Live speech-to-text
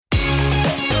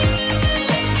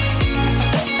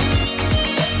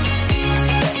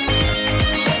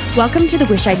Welcome to the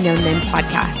Wish I'd Known Then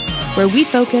podcast, where we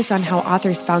focus on how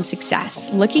authors found success,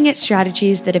 looking at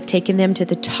strategies that have taken them to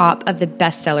the top of the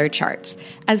bestseller charts,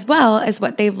 as well as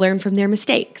what they've learned from their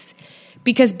mistakes.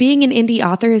 Because being an indie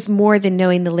author is more than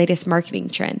knowing the latest marketing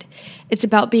trend. It's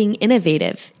about being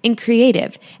innovative and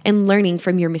creative and learning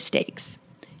from your mistakes.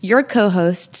 Your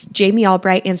co-hosts, Jamie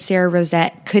Albright and Sarah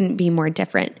Rosette, couldn't be more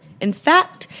different. In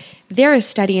fact, they're a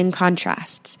study in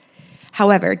contrasts.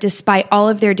 However, despite all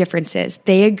of their differences,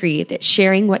 they agree that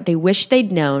sharing what they wish they'd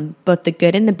known, both the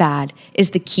good and the bad,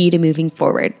 is the key to moving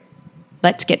forward.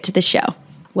 Let's get to the show.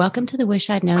 Welcome to the Wish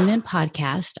I'd Known Then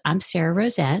podcast. I'm Sarah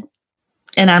Rosette.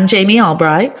 And I'm Jamie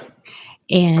Albright.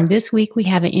 And this week we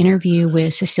have an interview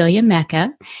with Cecilia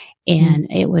Mecca. And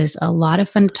it was a lot of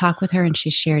fun to talk with her. And she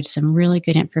shared some really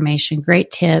good information,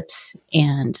 great tips,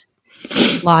 and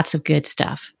lots of good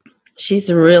stuff.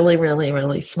 She's really, really,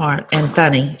 really smart and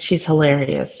funny. She's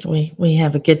hilarious. We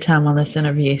have a good time on this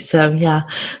interview. So, yeah.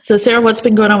 So, Sarah, what's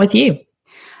been going on with you?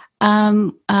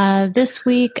 This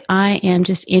week, I am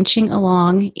just inching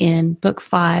along in book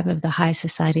 5 of the High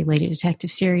Society Lady Detective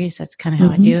series. That's kind of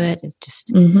how I do it. It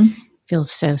just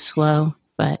feels so slow,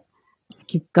 but I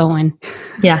keep going.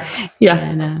 Yeah. Yeah.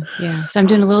 And, so I'm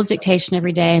doing a little dictation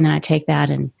every day, and then I take that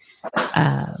and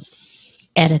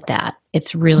edit that.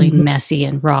 It's really messy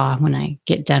and raw when I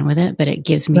get done with it, but it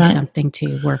gives me something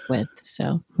to work with.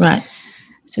 So,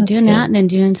 so doing that and then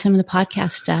doing some of the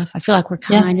podcast stuff. I feel like we're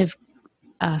kind of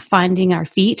finding our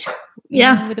feet.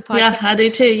 With the podcast. Yeah, I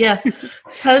do too. Yeah.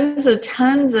 tons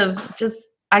of just,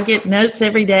 I get notes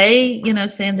every day,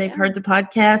 saying they've heard the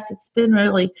podcast. It's been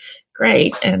really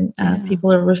great. And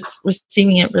people are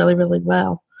receiving it really, really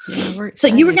well. Yeah, so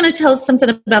you were going to tell us something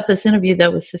about this interview,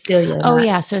 though, with Cecilia. Oh,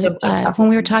 yeah. So when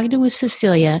we were talking with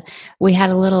Cecilia, we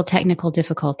had a little technical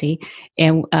difficulty.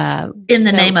 And in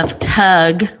the name of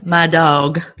Tug, my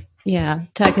dog. Yeah.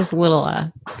 Tug is a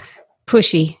little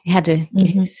pushy. He had to get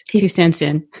his 2 cents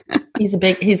in. He's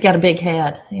got a big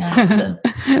head. Yeah.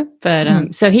 So.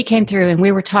 But so he came through and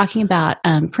we were talking about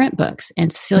print books,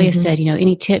 and Cecilia said,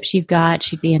 any tips you've got,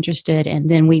 she'd be interested. And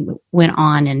then we went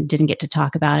on and didn't get to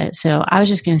talk about it. So I was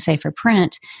just going to say, for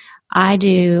print, I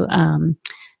do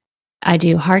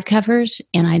hardcovers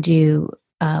and I do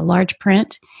large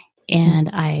print,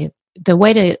 and the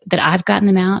way that I've gotten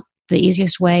them out, the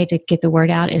easiest way to get the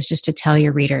word out is just to tell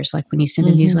your readers. Like when you send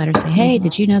a newsletter, say, hey,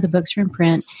 did you know the books are in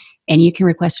print? And you can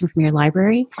request them from your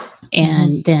library.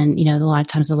 And then, a lot of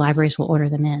times the libraries will order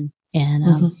them in.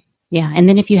 And and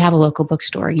then if you have a local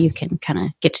bookstore, you can kind of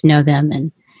get to know them.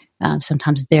 And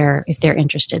sometimes if they're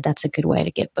interested, that's a good way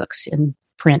to get books in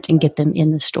print and get them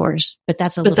in the stores. But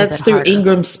that's through harder.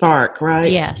 Ingram Spark,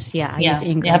 right? Yes. Yeah. I use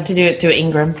Ingram. You have to do it through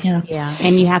Ingram. Yeah. Yeah.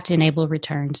 And you have to enable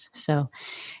returns. So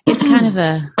it's kind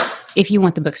of if you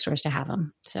want the bookstores to have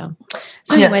them. So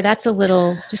anyway, that's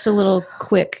just a little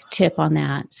quick tip on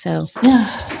that. So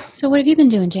what have you been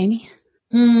doing, Jamie?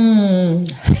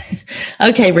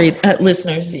 Okay,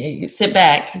 listeners, you sit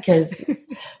back because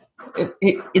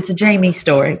it's a Jamie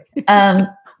story.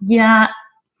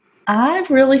 I've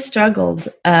really struggled.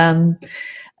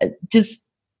 Just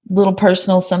a little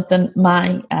personal something.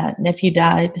 My nephew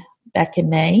died back in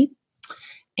May.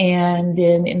 And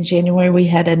then in January, we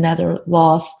had another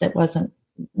loss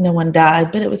no one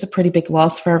died, but it was a pretty big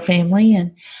loss for our family.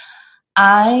 And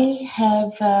I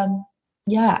have,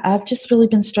 I've just really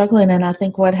been struggling. And I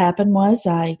think what happened was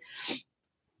I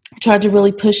tried to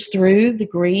really push through the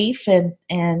grief. And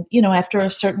after a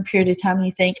certain period of time,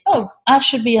 you think, oh, I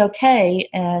should be okay.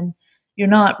 And you're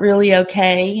not really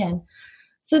okay. And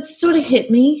so it's sort of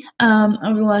hit me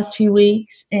over the last few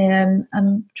weeks, and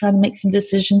I'm trying to make some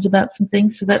decisions about some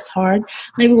things, so that's hard.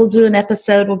 Maybe we'll do an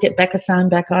episode. We'll get Becca Sign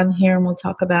back on here, and we'll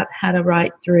talk about how to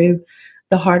write through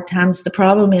the hard times. The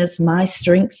problem is my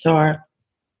strengths are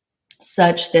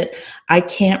such that I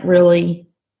can't really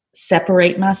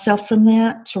separate myself from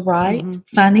that to write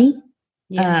funny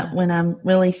when I'm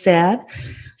really sad.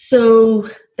 So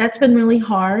that's been really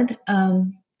hard.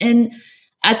 And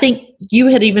I think you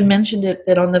had even mentioned it,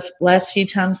 that on the last few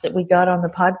times that we got on the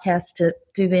podcast to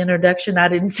do the introduction, I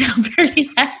didn't sound very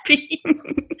happy.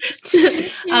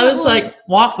 I was like,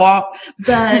 womp womp.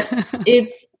 But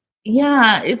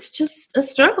it's just a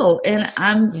struggle. And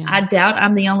I doubt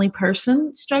I'm the only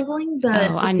person struggling,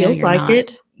 but it feels like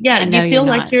it. Yeah, you feel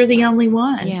like you're the only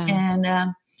one. Yeah.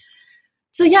 And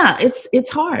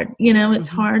it's hard. It's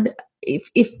hard.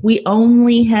 If we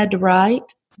only had to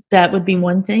write, that would be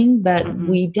one thing, but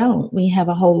we don't. We have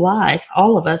a whole life,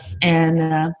 all of us.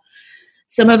 And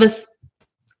some of us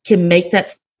can make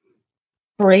that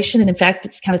separation. And in fact,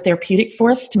 it's kind of therapeutic for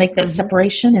us to make that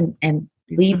separation and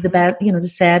leave the bad, the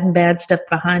sad and bad stuff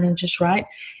behind and just write.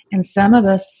 And some of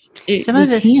us,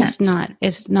 just not.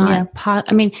 It's not. Yeah.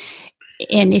 I mean,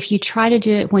 and if you try to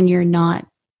do it when you're not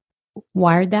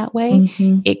wired that way,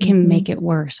 it can make it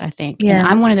worse, I think. Yeah. And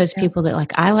I'm one of those people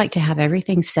that I like to have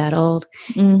everything settled,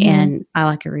 and I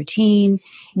like a routine.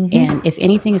 And if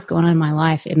anything is going on in my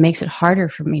life, it makes it harder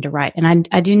for me to write. And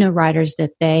I do know writers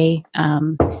that they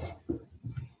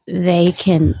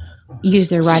can use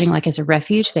their writing like as a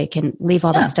refuge. They can leave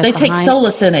all that stuff behind. They take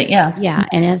solace in it. Yeah. Yeah.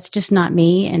 And it's just not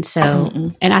me. And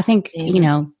so, and I think,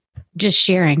 just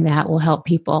sharing that will help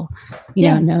people,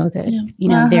 know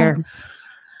that,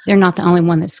 they're not the only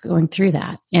one that's going through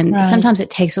that. And sometimes it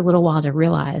takes a little while to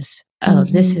realize,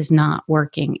 this is not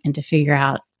working, and to figure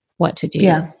out what to do.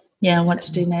 Yeah. Yeah. What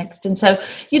to do next. And so,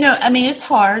 it's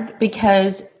hard,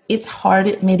 because it's hard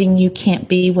admitting you can't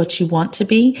be what you want to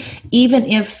be, even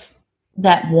if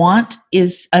that want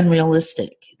is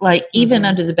unrealistic. Like, even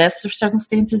under the best of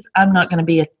circumstances, I'm not going to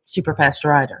be a super fast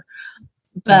writer,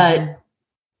 but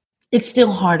it's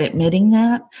still hard admitting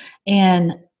that.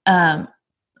 And,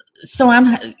 so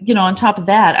I'm, on top of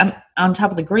that, I'm on top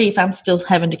of the grief, I'm still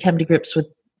having to come to grips with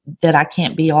that I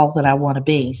can't be all that I want to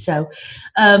be. So,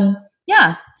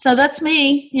 so that's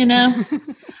me,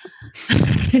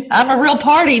 I'm a real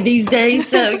party these days.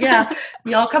 So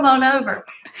y'all come on over.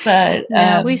 But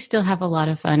we still have a lot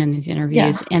of fun in these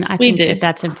interviews. And I think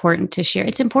that's important to share.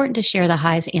 It's important to share the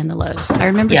highs and the lows. I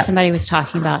remember somebody was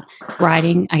talking about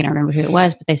writing. I don't remember who it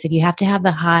was, but they said you have to have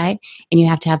the high and you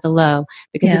have to have the low,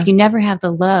 because if you never have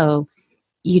the low,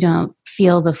 you don't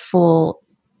feel the full,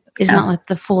 it's not like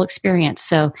the full experience.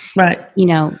 So,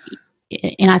 and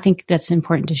I think that's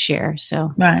important to share.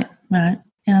 So, right. Yeah.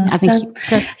 I think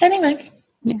so. Anyway.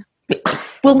 Yeah.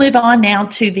 We'll move on now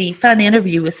to the fun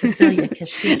interview with Cecilia, because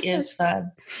she is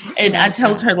fun. And I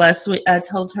told her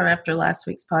after last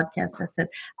week's podcast, I said,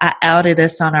 I outed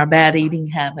us on our bad eating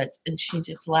habits, and she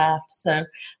just laughed. So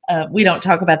we don't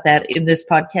talk about that in this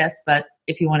podcast, but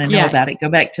if you want to know about it, go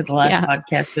back to the last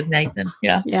podcast with Nathan.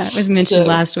 Yeah. Yeah. It was mentioned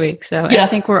last week. So I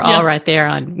think we're all right there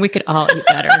on, we could all eat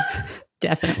better.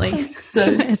 Definitely. So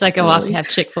it's like I walk to have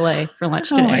Chick-fil-A for lunch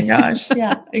today. Oh my gosh.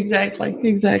 Yeah, exactly.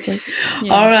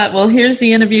 Yeah. All right. Well, here's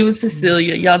the interview with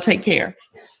Cecilia. Y'all take care.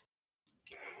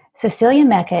 Cecilia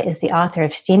Mecca is the author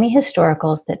of steamy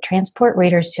historicals that transport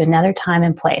readers to another time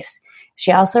and place.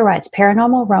 She also writes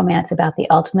paranormal romance about the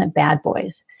ultimate bad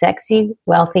boys, sexy,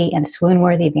 wealthy, and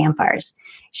swoon-worthy vampires.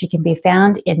 She can be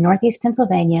found in Northeast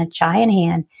Pennsylvania, chai in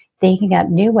hand, thinking up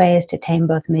new ways to tame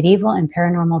both medieval and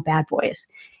paranormal bad boys.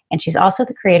 And she's also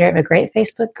the creator of a great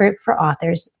Facebook group for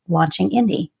authors, Launching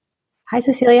Indie. Hi,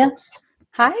 Cecilia.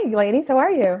 Hi, ladies. How are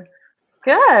you?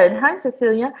 Good. Hi,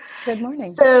 Cecilia. Good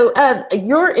morning. So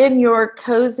you're in your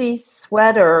cozy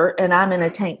sweater, and I'm in a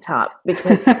tank top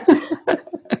because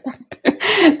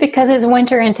because it's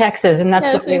winter in Texas, and that's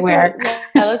what we wear.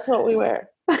 That's what we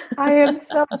wear. I am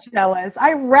so jealous.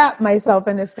 I wrap myself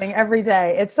in this thing every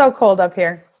day. It's so cold up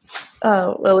here.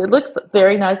 Oh, well, it looks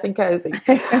very nice and cozy.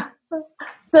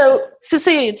 So,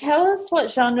 Cecilia, tell us what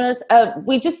genres,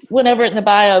 we just went over it in the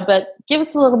bio, but give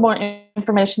us a little more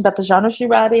information about the genres you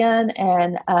write in,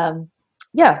 and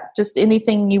just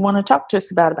anything you want to talk to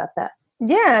us about that.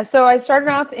 Yeah, so I started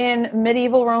off in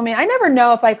medieval romance. I never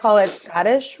know if I call it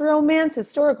Scottish romance,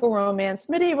 historical romance,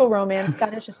 medieval romance,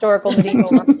 Scottish historical, medieval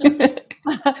romance.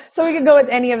 So we could go with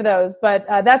any of those, but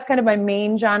that's kind of my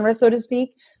main genre, so to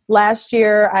speak. Last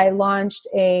year, I launched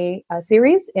a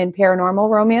series in paranormal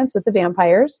romance with the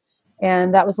vampires,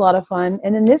 and that was a lot of fun.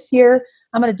 And then this year,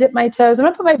 I'm going to dip my toes. I'm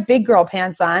going to put my big girl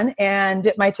pants on and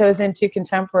dip my toes into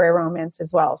contemporary romance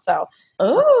as well. So,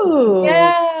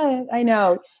 yeah, I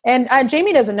know. And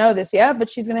Jamie doesn't know this yet, but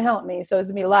she's going to help me. So it's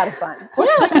going to be a lot of fun.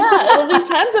 Yeah, it'll be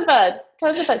tons of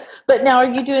fun. But now, are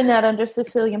you doing that under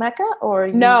Cecilia Mecca, or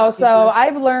no? So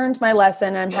I've learned my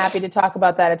lesson. I'm happy to talk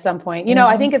about that at some point. You know,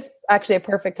 I think it's actually a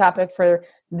perfect topic for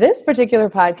this particular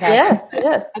podcast.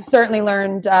 Yes. I've certainly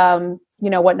learned,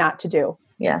 what not to do.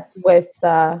 Yeah. With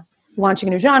launching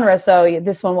a new genre. So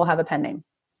this one will have a pen name.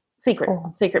 Secret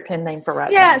pen name for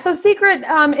writing. Yeah. So secret,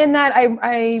 in that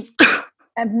I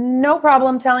have no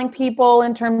problem telling people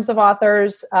in terms of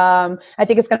authors. I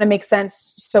think it's going to make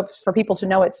sense so for people to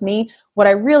know it's me. What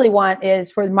I really want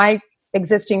is for my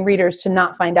existing readers to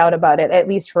not find out about it, at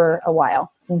least for a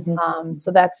while. Mm-hmm.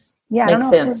 So that's, makes I don't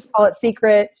know sense. If call it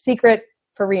secret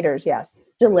for readers. Yes.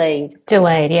 Delayed.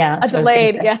 Yeah.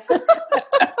 Delayed. Yeah.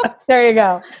 There you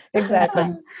go.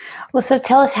 Exactly. Well, so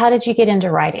tell us, how did you get into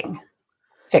writing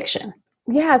fiction?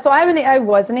 Yeah, so I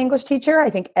was an English teacher. I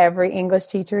think every English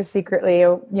teacher secretly,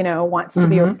 wants to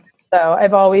be a So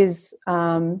I've always,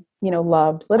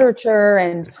 loved literature,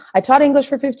 and I taught English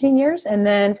for 15 years. And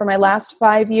then for my last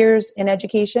 5 years in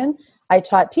education, I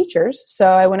taught teachers. So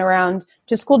I went around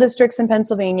to school districts in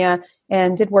Pennsylvania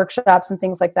and did workshops and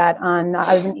things like that.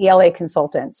 I was an ELA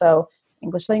consultant. So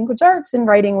English language arts and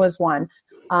writing was one.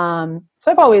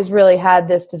 So I've always really had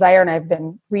this desire, and I've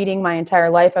been reading my entire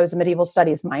life. I was a medieval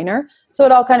studies minor. So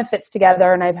it all kind of fits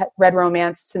together, and I've read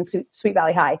romance since Sweet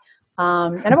Valley High.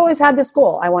 And I've always had this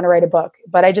goal. I want to write a book,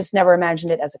 but I just never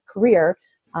imagined it as a career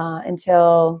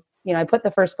until, I put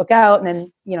the first book out, and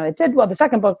then, it did well. The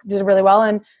second book did really well,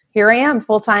 and here I am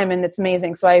full time, and it's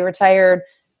amazing. So I retired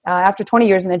after 20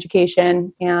 years in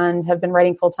education and have been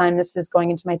writing full time. This is going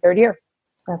into my third year.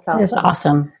 That's awesome. That is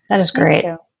awesome. That is great.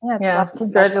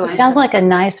 Congratulations. It sounds like a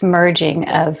nice merging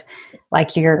of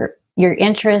like your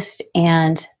interest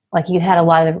and like you had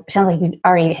sounds like you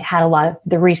already had a lot of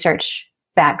the research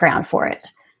background for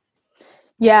it.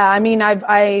 Yeah. I mean, I'm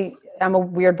a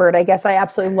weird bird. I guess I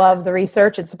absolutely love the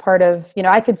research. It's a part of,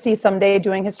 I could see someday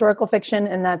doing historical fiction,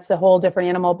 and that's a whole different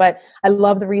animal, but I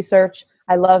love the research.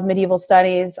 I love medieval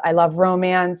studies. I love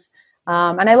romance.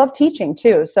 And I love teaching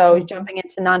too. So jumping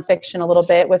into nonfiction a little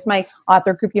bit with my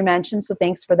author group you mentioned. So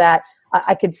thanks for that.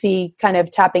 I could see kind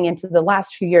of tapping into the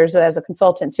last few years as a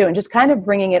consultant too, and just kind of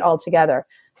bringing it all together.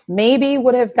 Maybe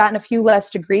would have gotten a few less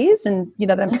degrees and,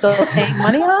 that I'm still paying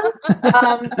money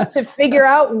on to figure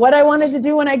out what I wanted to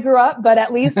do when I grew up. But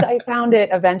at least I found it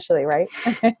eventually, right?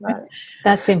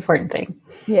 That's the important thing.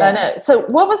 Yeah. I know. So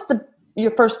what was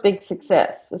your first big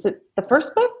success? Was it the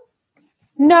first book?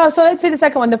 No, so I'd say the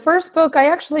second one. The first book, I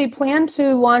actually planned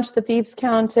to launch The Thieves'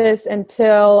 Countess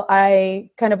until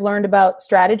I kind of learned about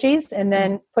strategies, and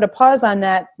then put a pause on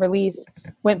that release,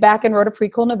 went back and wrote a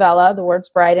prequel novella, The Ward's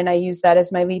Bride, and I used that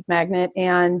as my lead magnet.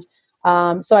 And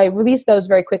so I released those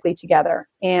very quickly together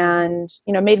and,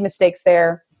 made mistakes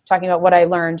there. Talking about what I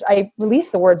learned. I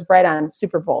released The Ward's Bride on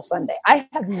Super Bowl Sunday. I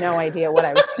have no idea what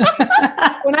I was thinking.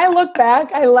 When I look back,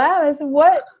 I laugh. I said,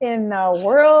 what in the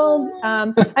world?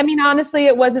 Honestly,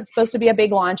 it wasn't supposed to be a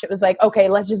big launch. It was like, okay,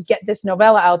 let's just get this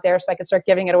novella out there so I can start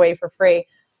giving it away for free.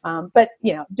 But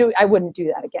I wouldn't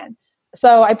do that again.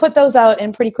 So I put those out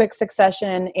in pretty quick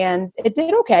succession, and it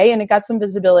did okay, and it got some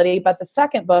visibility. But the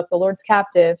second book, The Lord's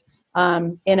Captive,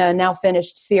 in a now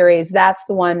finished series, that's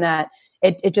the one that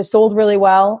it just sold really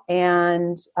well.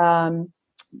 And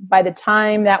by the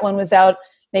time that one was out,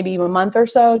 maybe a month or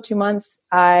so, 2 months,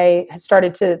 I had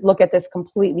started to look at this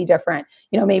completely different.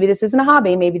 Maybe this isn't a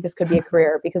hobby. Maybe this could be a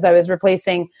career, because I was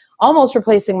almost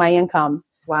replacing my income.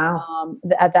 Wow.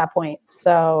 At that point.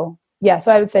 So yeah,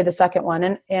 so I would say the second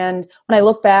one. And when I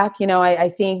look back, I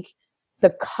think the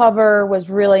cover was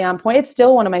really on point. It's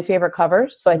still one of my favorite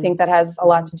covers. So I think that has a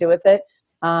lot to do with it.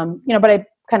 But I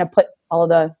kind of put all of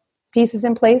the pieces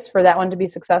in place for that one to be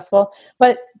successful.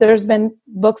 But there's been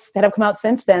books that have come out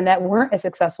since then that weren't as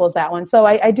successful as that one. So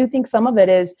I do think some of it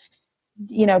is,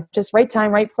 just right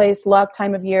time, right place, luck,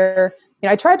 time of year.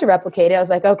 I tried to replicate it. I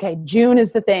was like, okay, June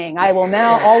is the thing. I will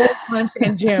now always launch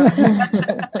in June.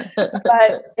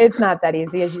 But it's not that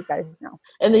easy, as you guys know.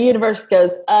 And the universe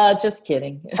goes, just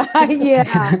kidding.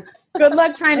 Yeah. Good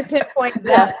luck trying to pinpoint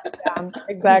that.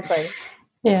 Exactly.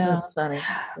 Yeah. That's funny.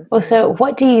 So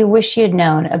what do you wish you'd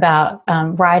known about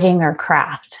writing or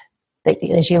craft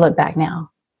as you look back now?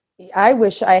 I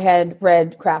wish I had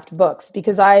read craft books,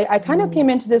 because I kind of came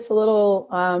into this a little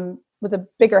with a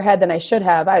bigger head than I should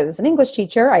have. I was an English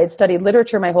teacher. I had studied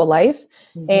literature my whole life,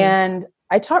 and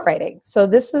I taught writing. So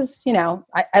this was,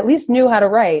 I at least knew how to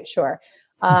write, sure.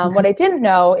 What I didn't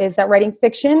know is that writing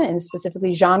fiction, and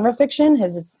specifically genre fiction,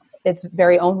 has its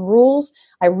very own rules.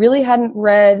 I really hadn't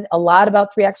read a lot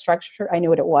about 3-act structure. I knew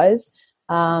what it was.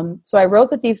 So I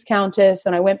wrote The Thieves' Countess,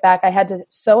 and I went back. I had to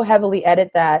so heavily edit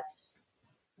that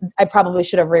I probably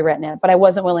should have rewritten it, but I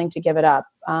wasn't willing to give it up.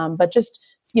 But just,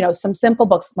 some simple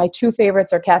books. My 2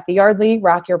 favorites are Kathy Yardley,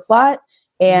 Rock Your Plot,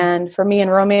 and for me in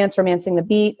romance, Romancing the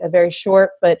Beat, a very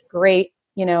short but great,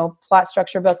 plot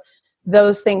structure book.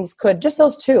 Those things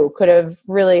those 2 could have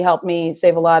really helped me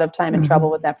save a lot of time and trouble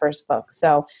with that first book.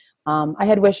 So I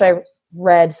had wished I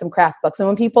read some craft books. And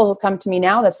when people come to me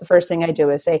now, that's the first thing I do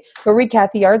is say, go read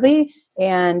Kathy Yardley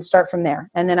and start from there.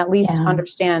 And then at least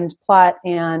understand plot.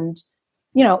 And,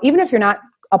 even if you're not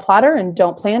a plotter and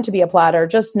don't plan to be a plotter,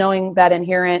 just knowing that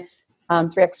inherent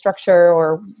 3-act structure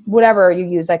or whatever you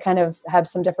use. I kind of have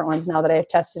some different ones now that I've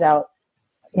tested out.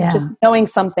 Yeah. Just knowing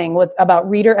something about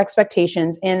reader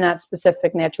expectations in that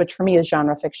specific niche, which for me is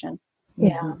genre fiction.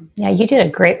 Yeah. Yeah. You did a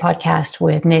great podcast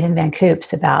with Nathan Van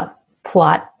Coops about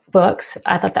plot books,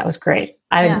 I thought that was great.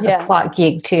 I'm a plot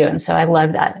geek too, and so I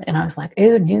love that. And I was like,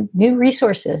 "Ooh, new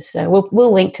resources." So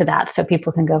we'll link to that so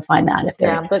people can go find that if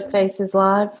they're Bookface is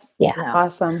live. Yeah,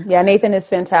 awesome. Yeah, Nathan is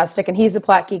fantastic, and he's a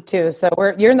plot geek too. So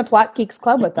you're in the Plot Geeks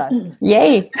Club with us.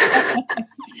 Yay!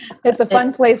 It's a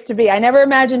fun place to be. I never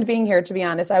imagined being here, to be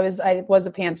honest. I was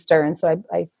a pantster, and so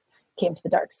I came to the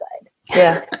dark side.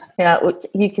 Yeah.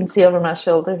 You can see over my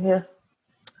shoulder here.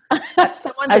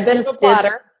 Someone's a bit of a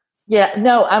plotter. Yeah,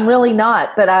 no, I'm really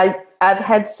not. But I've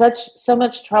had so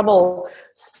much trouble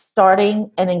starting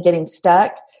and then getting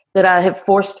stuck that I have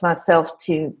forced myself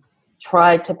to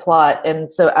try to plot.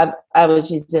 And so I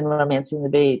was using Romancing the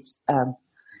Beads.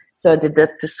 So I did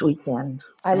that this weekend.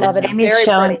 I love it.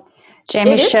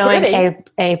 Jamie's showing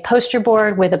a poster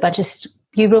board with a bunch of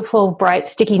beautiful, bright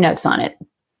sticky notes on it.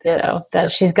 Yes. So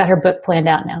she's got her book planned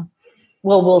out now.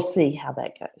 Well, we'll see how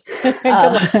that goes.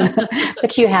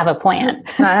 But you have a plan.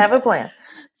 I have a plan.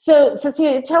 So,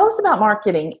 Cecilia, tell us about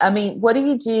marketing. I mean, what do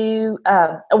you do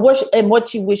and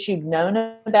what you wish you'd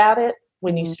known about it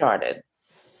when you started?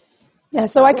 Yeah,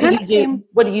 so I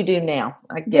what do you do now,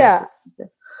 I guess? Yeah.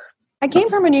 I came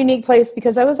from a unique place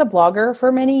because I was a blogger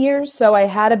for many years. So I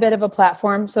had a bit of a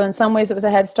platform. So in some ways it was a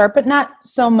head start, but not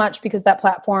so much because that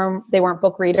platform, they weren't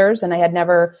book readers. And I had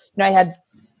never, I had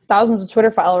thousands of Twitter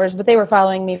followers, but they were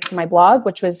following me from my blog,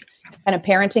 which was kind of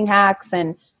parenting hacks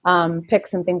and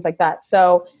picks and things like that.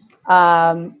 So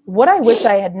what I wish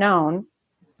I had known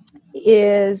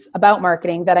is about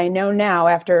marketing that I know now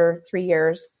after 3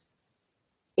 years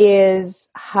is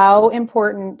how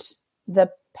important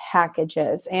the package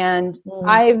is. And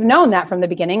I've known that from the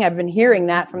beginning. I've been hearing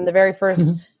that from the very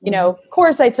first,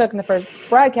 course I took in the first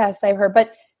broadcast I heard,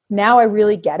 but now I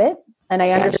really get it. And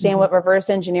I understand what reverse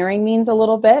engineering means a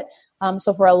little bit.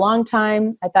 So for a long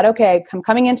time, I thought, okay, I'm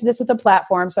coming into this with a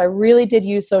platform. So I really did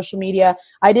use social media.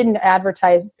 I didn't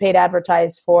paid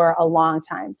advertise for a long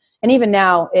time. And even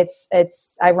now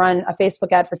I run a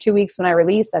Facebook ad for 2 weeks when I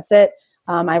release, that's it.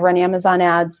 I run Amazon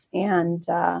ads and,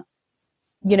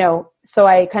 so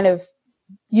I kind of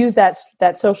use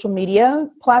that social media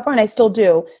platform, and I still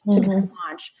do to kind of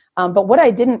launch. But what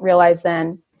I didn't realize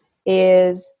then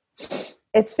is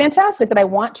it's fantastic that I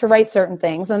want to write certain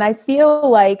things. And I feel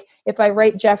like if I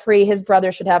write Jeffrey, his brother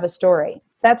should have a story.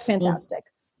 That's fantastic.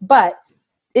 But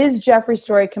is Jeffrey's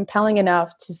story compelling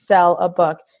enough to sell a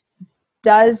book?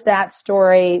 Does that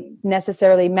story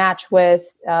necessarily match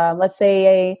with, let's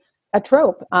say, a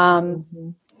trope?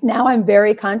 Now I'm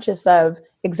very conscious of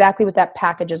exactly what that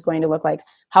package is going to look like.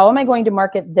 How am I going to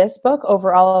market this book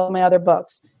over all of my other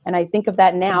books? And I think of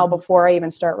that now before I even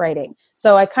start writing.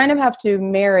 So I kind of have to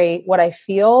marry what I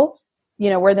feel,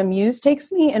 where the muse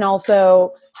takes me, and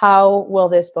also how will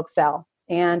this book sell?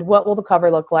 And what will the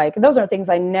cover look like? And those are things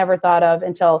I never thought of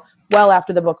until well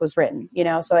after the book was written,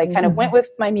 So I kind of went with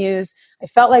my muse. I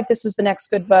felt like this was the next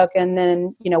good book, and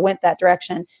then, went that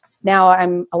direction. Now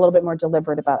I'm a lot more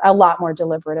deliberate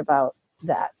about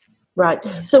that. Right.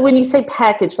 So when you say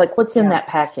package, like what's in that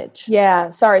package? Yeah.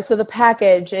 Sorry. So the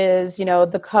package is,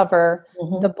 the cover,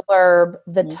 the blurb,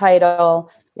 the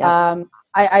title. Yeah.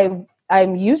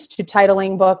 I'm used to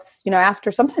titling books,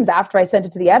 sometimes after I send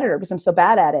it to the editor because I'm so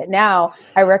bad at it. Now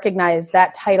I recognize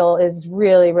that title is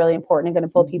really, really important and going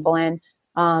to pull people in.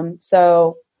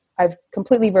 So I've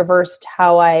completely reversed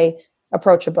how I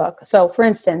approach a book. So for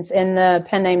instance, in the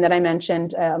pen name that I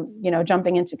mentioned,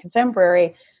 jumping into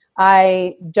contemporary,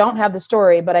 I don't have the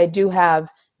story, but I do have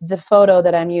the photo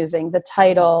that I'm using, the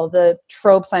title, the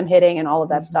tropes I'm hitting, and all of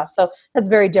that stuff. So that's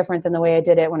very different than the way I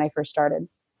did it when I first started.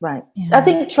 Right. Yeah. I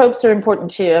think tropes are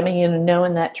important too. I mean,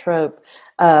 knowing that trope,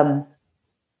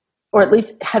 or at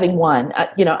least having one.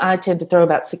 I tend to throw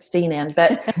about 16 in,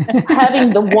 but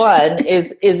having the one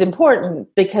is important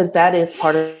because that is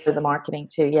part of the marketing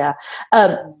too. Yeah.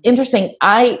 Interesting.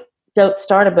 I don't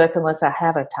start a book unless I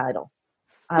have a title.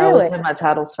 I always have my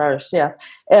titles first. Yeah.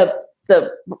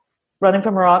 The Running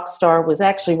from a Rock Star was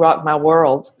actually Rock My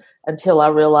World until I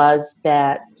realized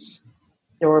that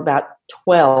there were about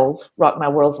 12 Rock My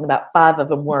Worlds and about 5 of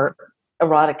them were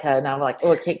erotica. And I'm like,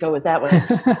 I can't go with that one.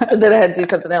 And then I had to do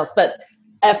something else. But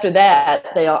after that,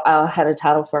 I had a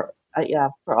title for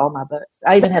all my books.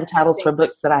 I even have titles for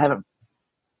books that I'm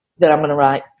going to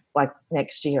write like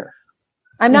next year.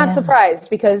 I'm not surprised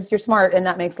because you're smart and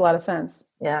that makes a lot of sense.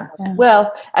 Yeah.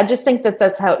 Well, I just think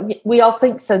that's how we all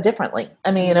think so differently.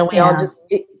 I mean, we all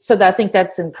so I think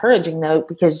that's encouraging though,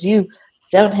 because you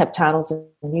don't have titles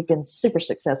and you've been super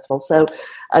successful. So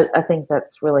I think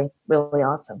that's really, really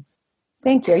awesome.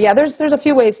 Thank you. Yeah. There's a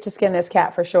few ways to skin this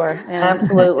cat for sure.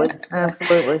 Absolutely.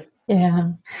 Absolutely.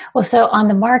 Yeah. Well, so on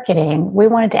the marketing, we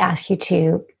wanted to ask you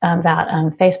too about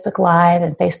Facebook Live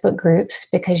and Facebook groups,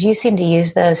 because you seem to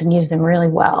use those and use them really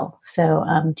well. So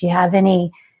do you have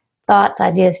any thoughts,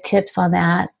 ideas, tips on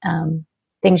that?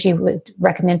 Things you would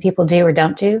recommend people do or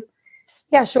don't do?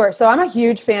 Yeah, sure. So I'm a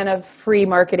huge fan of free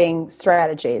marketing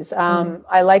strategies.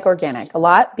 I like organic a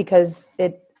lot because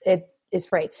it is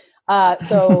free.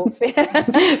 So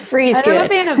Free is good. I'm a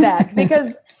fan of that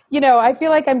because, I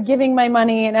feel like I'm giving my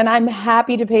money and I'm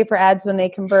happy to pay for ads when they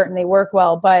convert and they work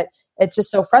well, but it's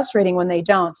just so frustrating when they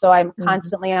don't. So I'm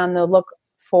constantly on the look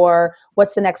for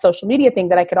what's the next social media thing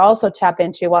that I could also tap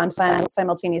into while I'm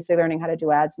simultaneously learning how to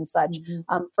do ads and such.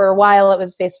 For a while it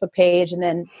was Facebook page, and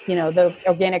then, the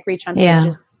organic reach on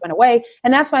pages went away.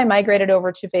 And that's why I migrated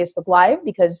over to Facebook Live,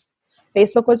 because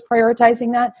Facebook was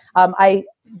prioritizing that. I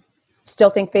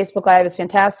still think Facebook Live is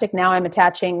fantastic. Now I'm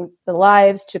attaching the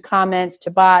lives to comments,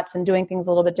 to bots, and doing things a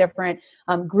little bit different.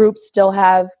 Groups still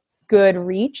have good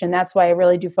reach, and that's why I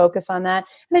really do focus on that.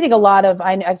 And I think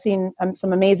I've seen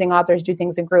some amazing authors do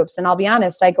things in groups, and I'll be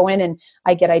honest, I go in and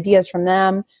I get ideas from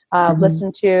them,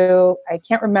 listen to, I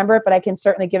can't remember it, but I can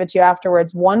certainly give it to you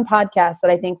afterwards, one podcast that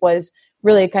I think was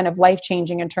really kind of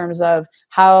life-changing in terms of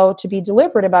how to be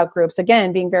deliberate about groups.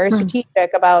 Again, being very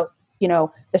strategic about,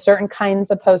 the certain kinds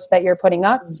of posts that you're putting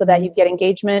up so that you get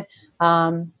engagement,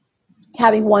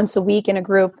 having once a week in a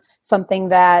group, something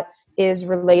that is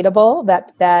relatable,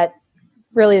 that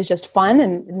really is just fun,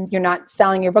 and you're not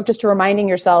selling your book, just to reminding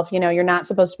yourself, you're not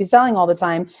supposed to be selling all the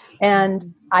time.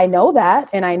 And I know that,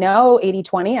 and I know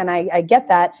 80-20, and I get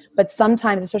that. But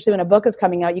sometimes, especially when a book is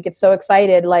coming out, you get so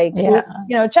excited, like,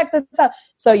 check this out.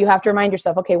 So you have to remind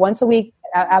yourself, okay, once a week,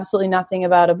 absolutely nothing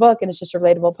about a book, and it's just a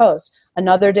relatable post.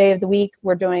 Another day of the week,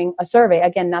 we're doing a survey.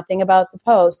 Again, nothing about the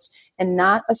post, and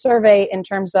not a survey in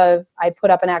terms of I put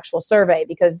up an actual survey,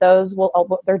 because those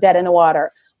they're dead in the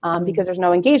water. Because there's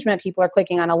no engagement, people are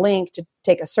clicking on a link to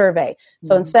take a survey.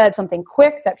 So instead, something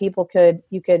quick that you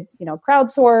could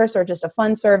crowdsource, or just a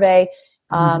fun survey.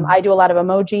 I do a lot of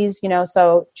emojis,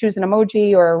 so choose an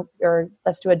emoji or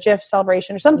let's do a GIF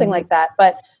celebration or something like that.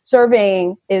 But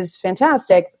surveying is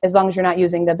fantastic as long as you're not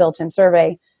using the built-in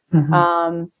survey.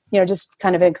 Just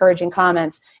kind of encouraging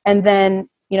comments. And then,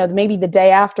 maybe the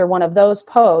day after one of those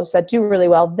posts that do really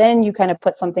well, then you kind of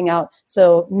put something out.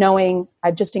 So knowing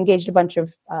I've just engaged a bunch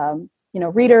of,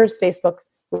 readers, Facebook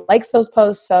likes those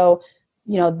posts. So,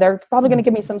 they're probably going to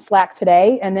give me some slack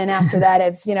today. And then after that,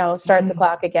 it's, start the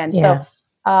clock again. Yeah.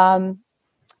 So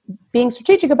being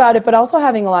strategic about it, but also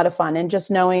having a lot of fun, and just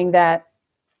knowing that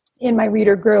in my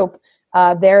reader group,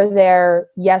 they're there,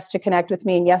 yes, to connect with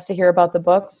me and yes, to hear about the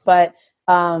books. But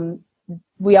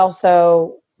we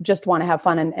also just want to have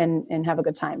fun and have a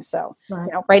good time. So,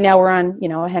 right now we're on,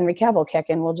 a Henry Cavill kick,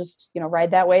 and we'll just, ride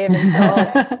that wave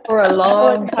until for a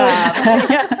long time.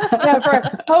 For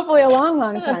hopefully a long,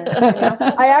 long time.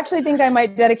 I actually think I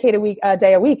might dedicate a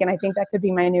day a week, and I think that could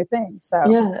be my new thing. So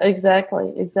yeah,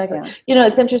 exactly. Yeah.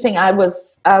 It's interesting. I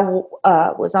was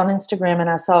on Instagram, and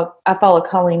I follow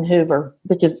Colleen Hoover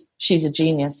because she's a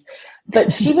genius,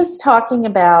 but she was talking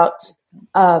about,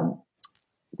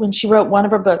 when she wrote one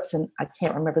of her books, and I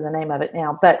can't remember the name of it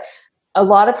now, but a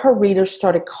lot of her readers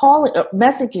started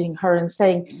messaging her and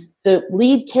saying the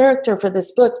lead character for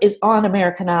this book is on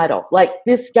American Idol. Like,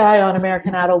 this guy on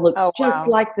American Idol looks just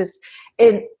like this.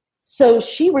 And so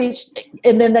she reached,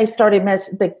 and then they started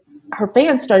her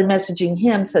fans started messaging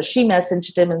him. So she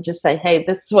messaged him and just say, hey,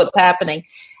 this is what's happening.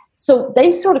 So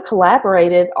they sort of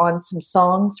collaborated on some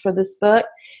songs for this book.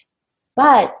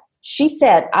 But she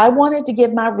said, I wanted to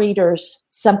give my readers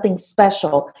something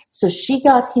special. So she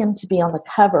got him to be on the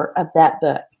cover of that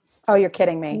book. Oh, you're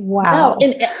kidding me. Wow. No,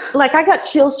 and I got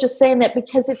chills just saying that,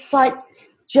 because it's like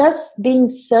just being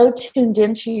so tuned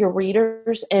into your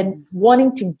readers and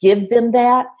wanting to give them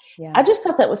that. Yeah. I just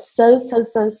thought that was so, so,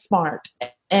 so smart.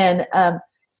 And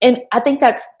I think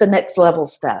that's the next level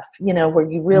stuff, where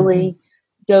you really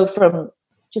go from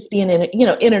just being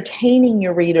entertaining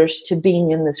your readers to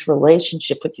being in this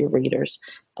relationship with your readers.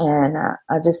 And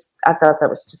I thought that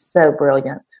was just so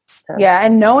brilliant. So. Yeah.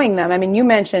 And knowing them. I mean, you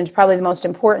mentioned probably the most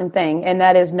important thing, and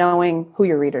that is knowing who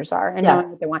your readers are and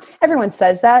knowing what they want. Everyone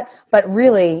says that, but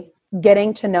really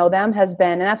getting to know them has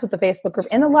been, and that's what the Facebook group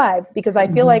and the live, because I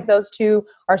feel like those two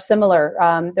are similar.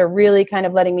 They're really kind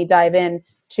of letting me dive in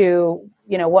to,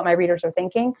 what my readers are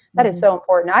thinking. That is so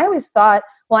important. I always thought,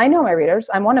 well, I know my readers.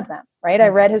 I'm one of them, right? I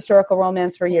read historical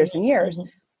romance for years and years.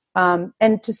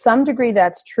 And to some degree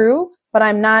that's true, but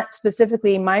I'm not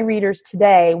specifically my readers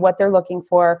today, what they're looking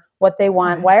for, what they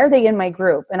want. Why are they in my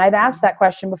group? And I've asked that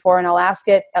question before, and I'll ask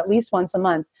it at least once a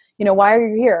month. why are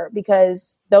you here?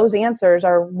 Because those answers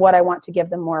are what I want to give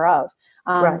them more of.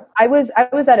 Right. I was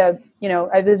at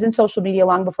I was in social media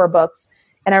long before books.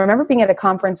 And I remember being at a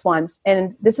conference once,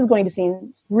 and this is going to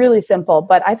seem really simple,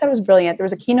 but I thought it was brilliant. There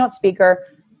was a keynote speaker,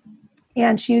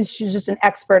 and she was just an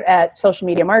expert at social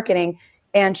media marketing.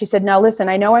 And she said, now listen,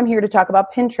 I know I'm here to talk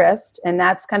about Pinterest, and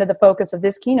that's kind of the focus of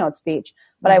this keynote speech.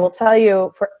 But I will tell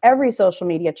you, for every social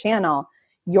media channel,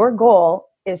 your goal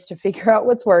is to figure out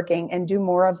what's working and do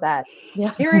more of that.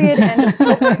 Yeah. Period.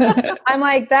 And I'm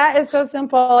like, that is so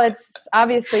simple. It's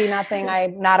obviously nothing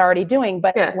I'm not already doing.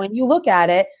 But when you look at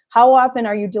it, how often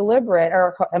are you deliberate,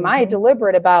 or am I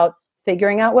deliberate about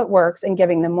figuring out what works and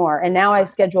giving them more? And now I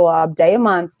schedule a day a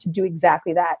month to do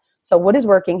exactly that. So what is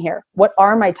working here? What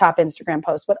are my top Instagram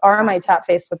posts? What are my top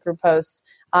Facebook group posts?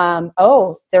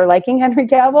 They're liking Henry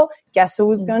Cavill. Guess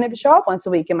who's going to show up once a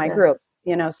week in my group?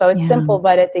 So it's simple,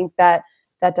 but I think that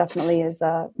definitely is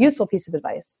a useful piece of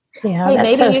advice. Yeah, hey, that's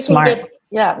maybe so you smart.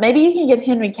 maybe you can get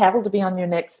Henry Cavill to be on your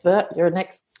next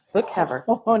book cover.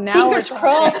 Oh, now fingers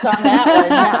crossed on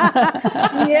that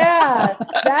one. Yeah,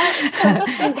 that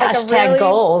seems like Hashtag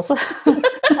goals.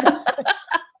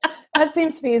 That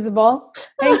seems feasible.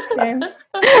 Thanks, James.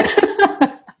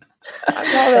 I'm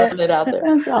throwing it out there.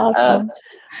 That's awesome.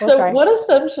 So what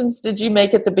assumptions did you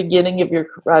make at the beginning of your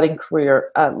writing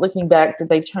career? Looking back, did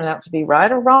they turn out to be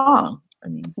right or wrong? I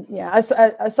mean,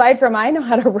 aside from I know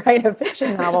how to write a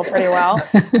fiction novel pretty well,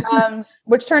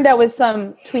 which turned out with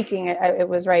some tweaking, it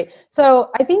was right. So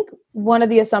I think one of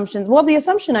the assumptions, the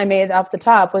assumption I made off the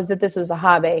top was that this was a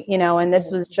hobby, and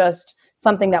this was just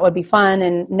something that would be fun,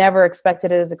 and never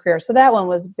expected it as a career. So that one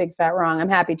was big fat wrong. I'm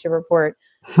happy to report.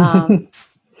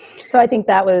 So I think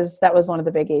that was one of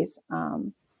the biggies.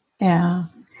 Yeah,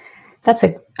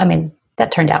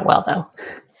 that turned out well though.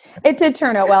 It did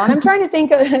turn out well. And I'm trying to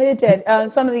think of, it did,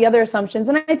 some of the other assumptions.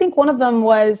 And I think one of them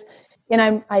was,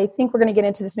 and I think we're going to get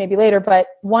into this maybe later, but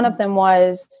one of them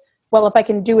was, well, if I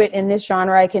can do it in this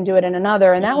genre, I can do it in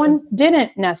another. And that one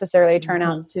didn't necessarily turn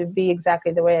out to be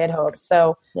exactly the way I'd hoped.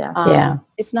 So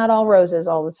it's not all roses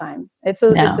all the time. It's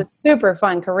a super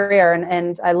fun career,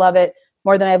 and I love it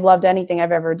more than I've loved anything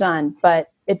I've ever done,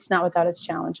 but it's not without its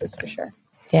challenges for sure.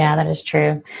 Yeah, that is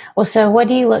true. Well, so what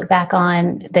do you look back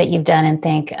on that you've done and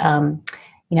think,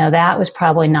 that was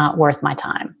probably not worth my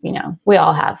time? We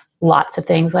all have lots of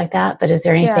things like that, but is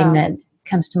there anything that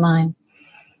comes to mind?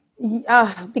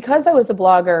 Because I was a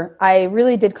blogger, I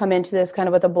really did come into this kind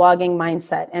of with a blogging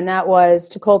mindset, and that was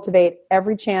to cultivate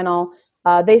every channel.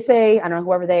 They say, I don't know,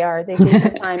 whoever they are, they say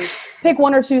sometimes pick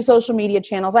one or two social media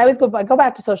channels. I always go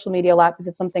back to social media a lot because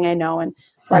it's something I know and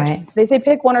such. Right. They say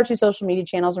pick one or two social media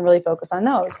channels and really focus on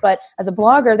those. But as a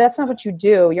blogger, that's not what you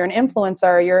do. You're an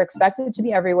influencer. You're expected to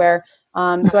be everywhere.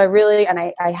 So I really, and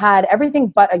I had everything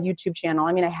but a YouTube channel.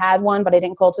 I mean, I had one, but I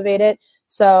didn't cultivate it.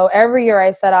 So every year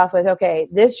I set off with, okay,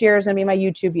 this year is going to be my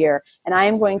YouTube year, and I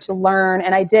am going to learn.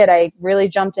 And I did. I really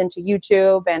jumped into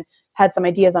YouTube and had some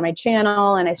ideas on my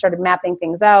channel, and I started mapping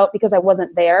things out because I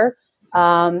wasn't there.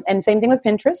 And same thing with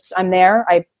Pinterest. I'm there.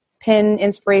 I pin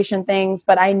inspiration things,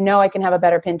 but I know I can have a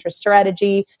better Pinterest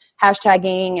strategy,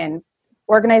 hashtagging and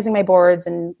organizing my boards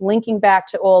and linking back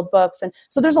to old books. And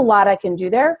so there's a lot I can do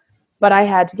there, but I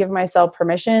had to give myself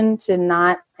permission to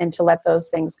not and to let those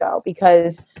things go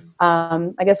because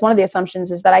I guess one of the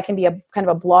assumptions is that I can be a kind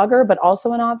of a blogger, but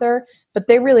also an author, but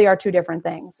they really are two different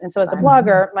things. And so as a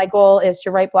blogger, my goal is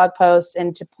to write blog posts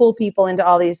and to pull people into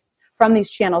all these, from these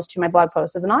channels to my blog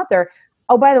posts. As an author,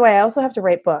 oh, by the way, I also have to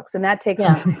write books, and that takes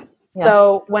time. Yeah.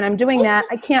 So when I'm doing that,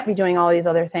 I can't be doing all these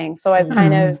other things. So I've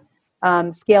kind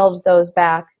of scaled those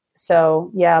back.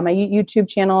 So yeah, my YouTube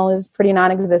channel is pretty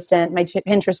non-existent. My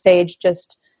Pinterest page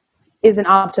just isn't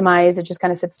optimized. It just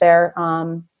kind of sits there.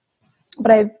 But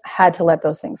I've had to let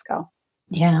those things go.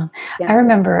 Yeah. I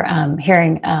remember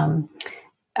hearing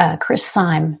Chris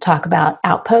Syme talk about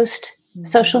Outpost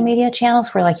social media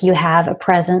channels where like you have a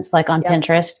presence like on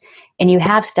Pinterest and you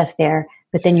have stuff there,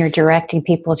 but then you're directing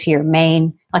people to your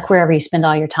main, like wherever you spend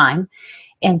all your time.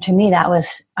 And to me, I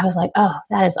was like, oh,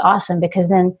 that is awesome, because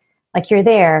then like you're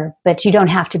there, but you don't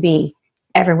have to be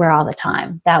everywhere all the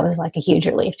time. That was like a huge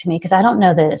relief to me, because I don't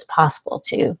know that it's possible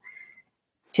to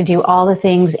do all the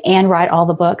things and write all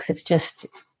the books. It's just,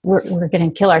 we're going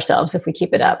to kill ourselves if we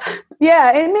keep it up.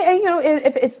 Yeah. And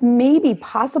if it's maybe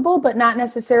possible, but not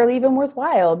necessarily even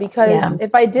worthwhile, because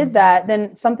if I did that,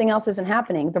 then something else isn't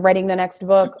happening, the writing the next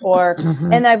book or,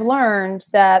 and I've learned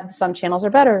that some channels are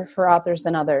better for authors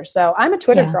than others. So I'm a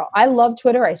Twitter girl. I love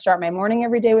Twitter. I start my morning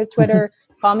every day with Twitter.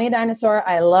 Call me a dinosaur.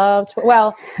 I love,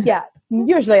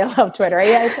 usually I love Twitter.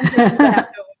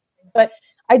 But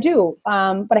I do.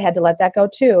 But I had to let that go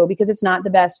too, because it's not the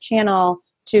best channel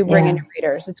to bring in your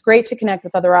readers. It's great to connect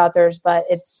with other authors, but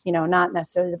it's, not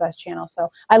necessarily the best channel.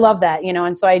 So I love that,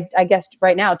 and so I guess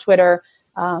right now Twitter,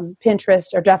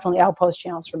 Pinterest are definitely outpost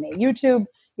channels for me. YouTube,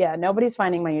 nobody's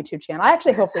finding my YouTube channel. I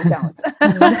actually hope they don't.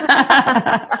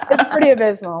 It's pretty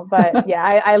abysmal, but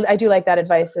I do like that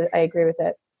advice. I agree with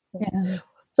it. Yeah.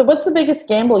 So what's the biggest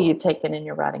gamble you've taken in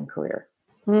your writing career?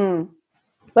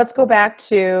 Let's go back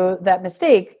to that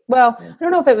mistake. Well, I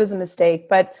don't know if it was a mistake,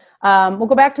 but we'll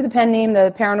go back to the pen name,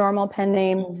 the paranormal pen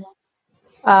name.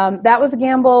 That was a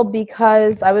gamble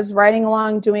because I was writing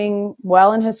along doing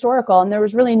well in historical, and there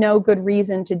was really no good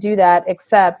reason to do that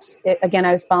except, again,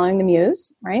 I was following the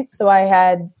muse, right? So I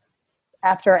had,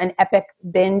 after an epic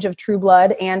binge of True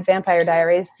Blood and Vampire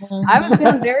Diaries, I was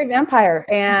feeling very vampire,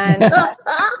 and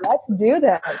let's do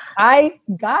this. I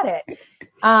got it.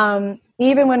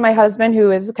 Even when my husband,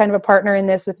 who is kind of a partner in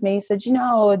this with me, said,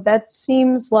 that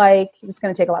seems like it's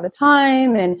going to take a lot of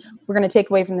time and we're going to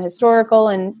take away from the historical.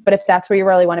 But if that's where you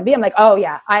really want to be, I'm like, oh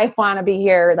yeah, I want to be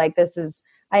here. Like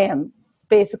I am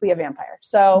basically a vampire.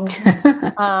 So,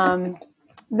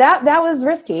 that was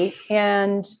risky.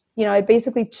 And, it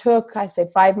basically took,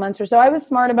 5 months or so. I was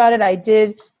smart about it. I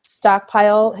did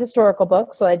stockpile historical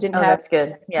books. So I didn't have, that's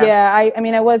good. Yeah. Yeah.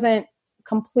 I wasn't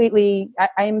completely,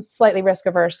 I'm slightly risk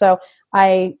averse. So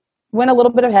I went a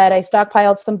little bit ahead. I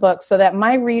stockpiled some books so that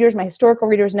my historical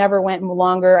readers never went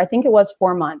longer. I think it was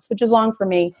 4 months, which is long for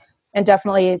me. And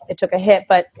definitely it took a hit,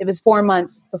 but it was 4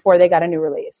 months before they got a new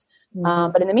release.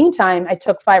 But in the meantime, I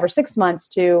took 5 or 6 months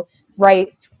to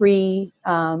write 3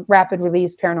 rapid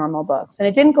release paranormal books. And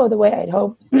it didn't go the way I'd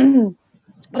hoped.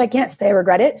 But I can't say I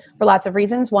regret it for lots of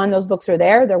reasons. One, those books are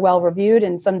there. They're well reviewed.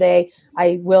 And someday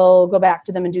I will go back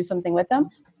to them and do something with them.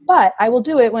 But I will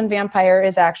do it when Vampire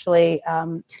is actually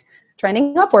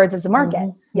trending upwards as a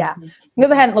market. Yeah.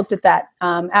 Because I hadn't looked at that.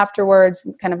 Afterwards,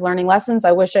 kind of learning lessons,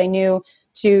 I wish I knew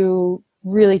to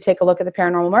really take a look at the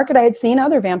paranormal market. I had seen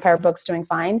other vampire books doing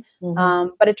fine.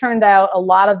 But it turned out a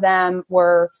lot of them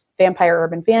were vampire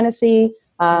urban fantasy,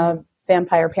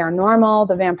 vampire paranormal,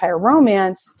 the vampire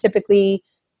romance. Typically,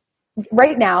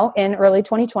 right now in early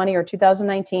 2020 or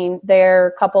 2019,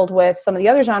 they're coupled with some of the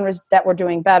other genres that were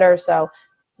doing better. So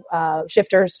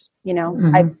shifters,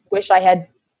 I wish I had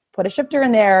put a shifter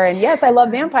in there. And yes, I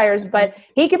love vampires, but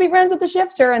he could be friends with the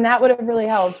shifter and that would have really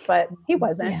helped, but he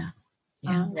wasn't.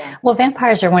 Yeah. Well,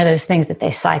 vampires are one of those things that they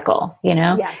cycle,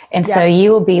 Yes. And so you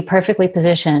will be perfectly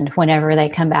positioned whenever they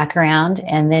come back around,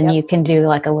 and then you can do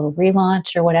like a little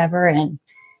relaunch or whatever and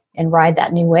ride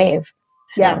that new wave.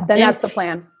 So, then that's the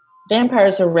plan.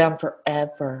 Vampires are around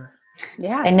forever.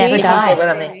 Yeah. They never die. What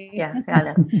I mean. Yeah, I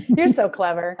know. You're so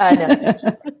clever.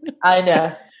 I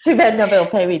know. Too bad nobody will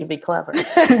pay me to be clever.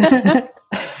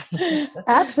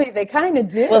 Actually, they kind of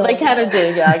do. Well, they kind of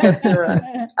do. Yeah, I guess they're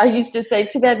right. I used to say,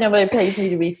 too bad nobody pays me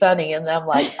to be funny. And I'm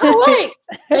like, oh, wait,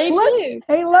 they do.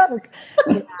 Hey, look.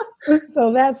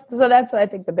 So that's, I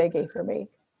think, the biggie for me.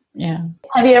 Yeah.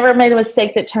 Have you ever made a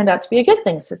mistake that turned out to be a good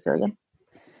thing, Cecilia?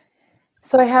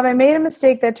 So I made a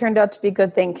mistake that turned out to be a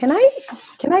good thing. Can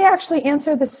I actually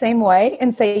answer the same way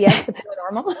and say yes to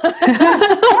paranormal?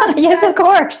 Yes, of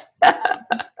course.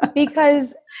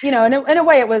 Because, in a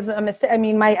way it was a mistake. I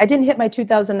mean, I didn't hit my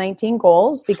 2019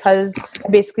 goals because I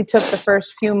basically took the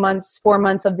first 4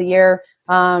 months of the year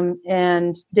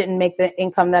and didn't make the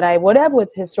income that I would have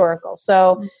with historical.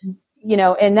 So,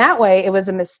 in that way, it was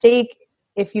a mistake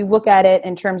if you look at it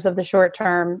in terms of the short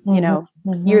term,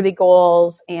 yearly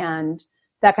goals and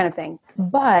that kind of thing.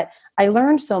 But I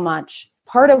learned so much.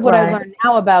 Part of what I learned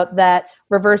now about that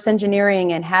reverse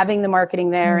engineering and having the marketing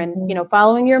there and,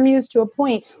 following your muse to a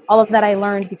point, all of that I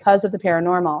learned because of the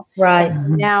paranormal. Right.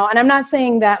 Now, and I'm not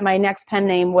saying that my next pen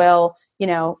name will,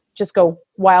 just go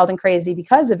wild and crazy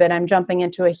because of it. I'm jumping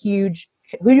into a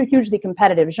hugely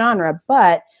competitive genre,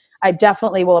 but I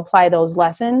definitely will apply those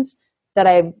lessons that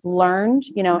I've learned,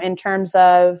 in terms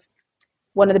of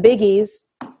one of the biggies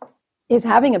is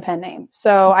having a pen name.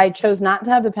 So I chose not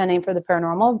to have the pen name for the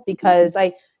paranormal because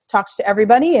I talked to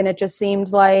everybody and it just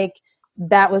seemed like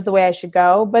that was the way I should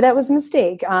go. But that was a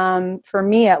mistake for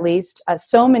me, at least.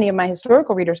 So many of my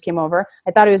historical readers came over.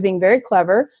 I thought I was being very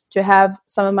clever to have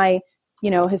some of my,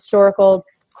 historical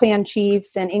clan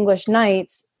chiefs and English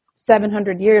knights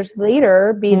 700 years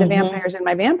later be the vampires in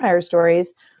my vampire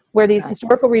stories, where these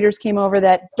historical readers came over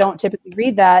that don't typically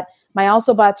read that. My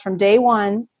also bots from day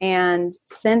one and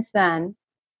since then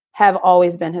have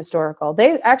always been historical.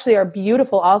 They actually are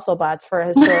beautiful also bots for a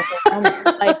historical moment.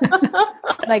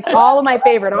 Like all of my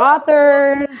favorite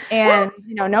authors and,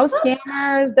 no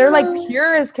scammers. They're like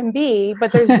pure as can be,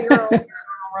 but there's zero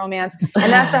romance.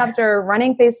 And that's after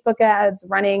running Facebook ads,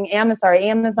 running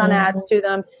Amazon ads to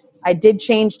them, I did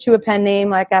change to a pen name,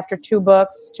 like after 2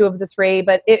 books, 2 of the 3,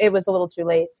 but it was a little too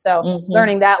late. So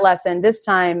learning that lesson this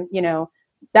time,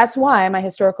 that's why my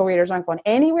historical readers aren't going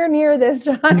anywhere near this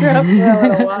genre for a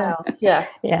little while. Yeah.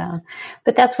 Yeah.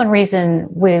 But that's one reason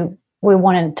we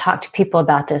want to talk to people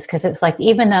about this, because it's like,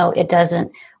 even though it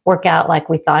doesn't work out like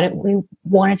we thought we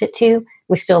wanted it to,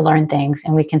 we still learn things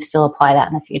and we can still apply that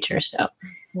in the future. So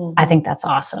I think that's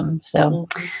awesome. So,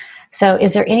 so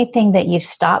is there anything that you've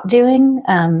stopped doing,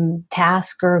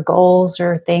 tasks or goals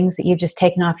or things that you've just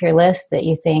taken off your list that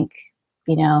you think,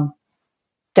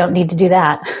 don't need to do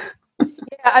that?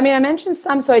 Yeah, I mean, I mentioned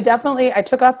some, so I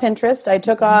took off Pinterest. I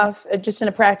took off, just in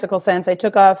a practical sense, I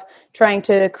took off trying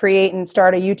to create and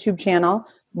start a YouTube channel.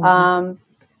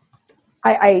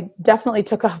 I definitely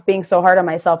took off being so hard on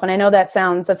myself. And I know that's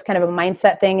kind of a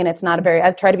mindset thing, and it's not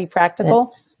I try to be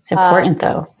practical. It's important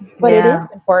though. But it is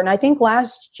important. I think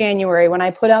last January when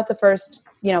I put out the first,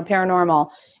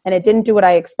 paranormal, and it didn't do what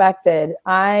I expected,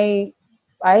 I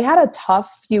had a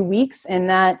tough few weeks in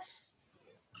that,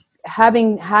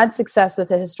 having had success with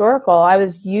the historical, I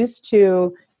was used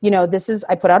to,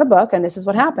 I put out a book and this is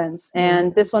what happens.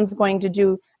 And this one's going to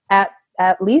do at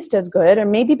least as good or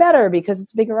maybe better because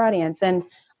it's a bigger audience. And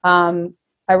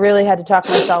I really had to talk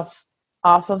myself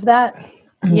off of that,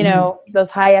 those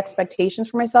high expectations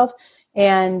for myself,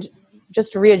 and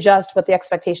just readjust what the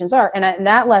expectations are. And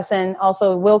that lesson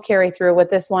also will carry through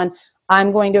with this one.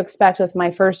 I'm going to expect with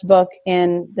my first book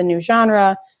in the new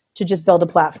genre to just build a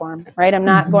platform, right? I'm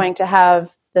not going to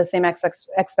have the same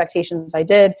expectations I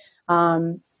did.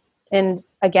 And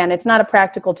again, it's not a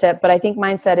practical tip, but I think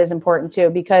mindset is important too,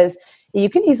 because you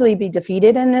can easily be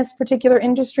defeated in this particular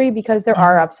industry because there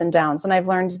are ups and downs. And I've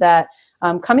learned that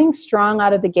coming strong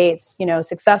out of the gates,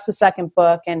 success with second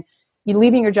book, and you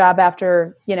leaving your job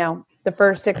after, the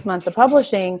first 6 months of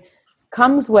publishing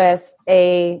comes with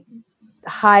a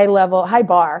high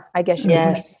bar, I guess you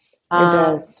could say. It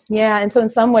does. Yeah. And so in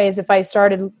some ways, if I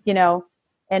started,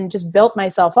 and just built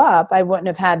myself up, I wouldn't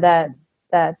have had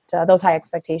those high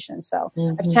expectations. So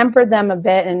I've tempered them a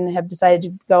bit and have decided to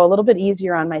go a little bit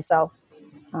easier on myself.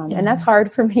 And that's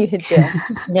hard for me to do.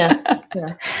 Yeah.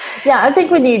 I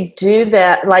think when you do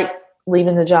that, like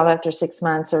leaving the job after 6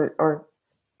 months or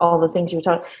all the things you were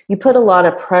talking, you put a lot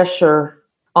of pressure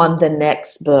on the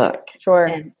next book. Sure.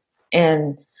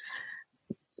 And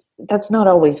that's not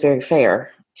always very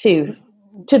fair to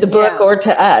the book or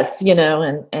to us,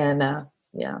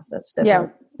 that's definitely.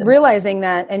 Realizing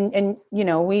that, and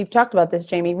we've talked about this,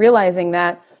 Jamie, realizing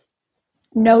that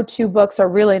no 2 books are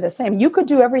really the same. You could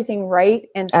do everything right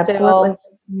and still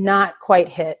not quite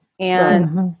hit.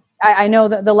 And I know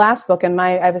that the last book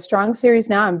I have a strong series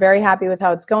now. I'm very happy with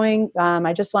how it's going.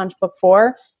 I just launched book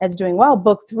 4. It's doing well.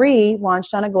 Book 3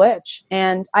 launched on a glitch,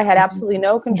 and I had absolutely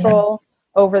no control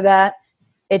over that.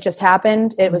 It just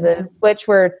happened. It was a glitch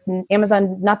where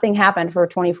Amazon, nothing happened for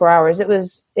 24 hours. It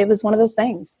was one of those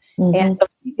things. And so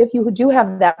if you do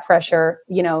have that pressure,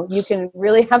 you can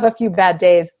really have a few bad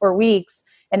days or weeks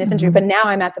in this industry. But now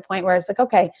I'm at the point where it's like,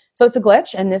 okay, so it's a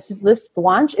glitch, and this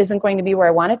launch isn't going to be where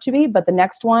I want it to be, but the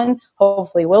next one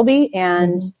hopefully will be.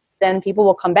 And then people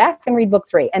will come back and read book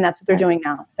 3. And that's what they're doing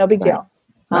now. No big deal.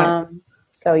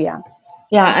 So yeah.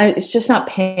 Yeah. It's just not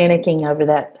panicking over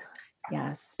that.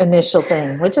 Yes. Initial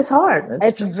thing, which is hard.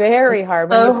 It's very hard.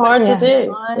 So hard to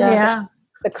do.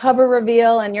 The cover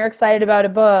reveal, and you're excited about a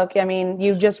book. I mean,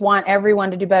 you just want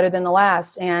everyone to do better than the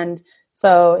last. And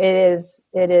so it is,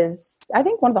 I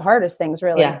think, one of the hardest things,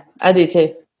 really. Yeah, I do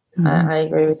too. I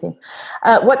agree with you.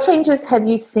 What changes have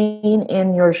you seen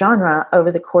in your genre over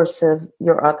the course of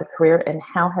your author career, and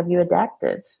how have you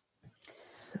adapted?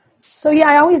 So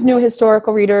I always knew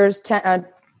historical readers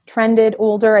trended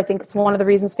older. I think it's one of the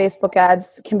reasons Facebook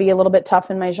ads can be a little bit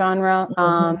tough in my genre.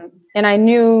 And I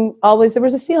knew always there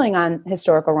was a ceiling on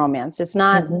historical romance. It's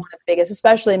not one of the biggest,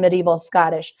 especially medieval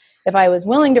Scottish. If I was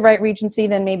willing to write Regency,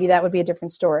 then maybe that would be a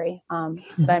different story.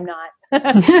 But I'm not.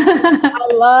 I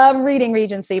love reading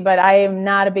Regency, but I am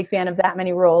not a big fan of that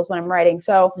many rules when I'm writing.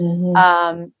 So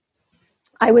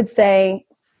I would say,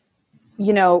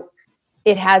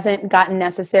 it hasn't gotten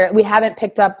necessary. We haven't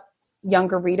picked up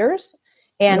younger readers.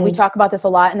 And we talk about this a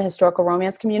lot in the historical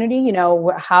romance community.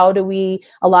 How do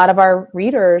a lot of our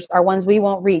readers are ones we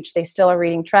won't reach. They still are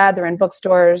reading trad. They're in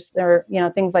bookstores. They're,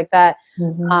 things like that.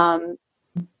 And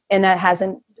that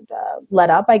hasn't let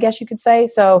up, I guess you could say.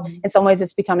 So in some ways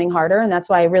it's becoming harder. And that's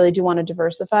why I really do want to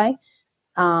diversify.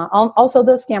 Also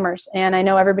those scammers. And I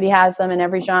know everybody has them in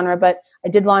every genre, but I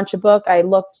did launch a book. I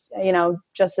looked,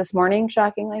 just this morning,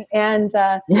 shockingly, and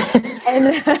 10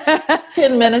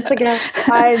 minutes ago.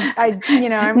 I'm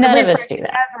none of us do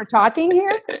that as we're talking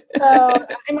here. So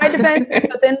in my defense,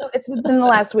 it's within the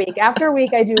last week. After a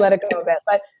week, I do let it go a bit,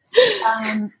 but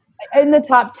in the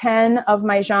top 10 of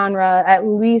my genre, at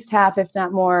least half, if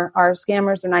not more, are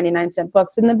scammers or 99-cent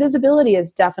books. And the visibility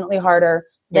is definitely harder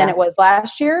than it was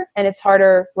last year. And it's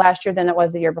harder last year than it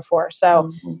was the year before.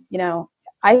 So,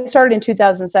 I started in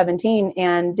 2017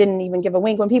 and didn't even give a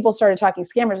wink. When people started talking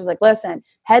scammers, I was like, listen,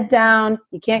 head down.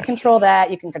 You can't control that.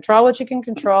 You can control what you can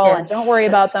control and don't worry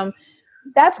about them.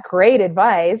 That's great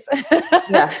advice.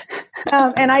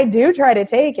 And I do try to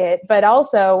take it. But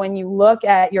also when you look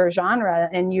at your genre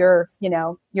and your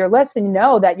list, and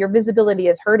that your visibility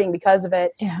is hurting because of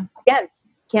it. Yeah. Again,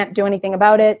 can't do anything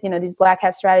about it. These black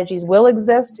hat strategies will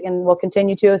exist and will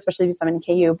continue to, especially if you summon in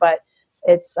KU, but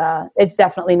it's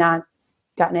definitely not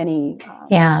gotten any.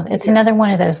 It's another one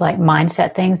of those like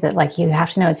mindset things that like you have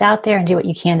to know it's out there and do what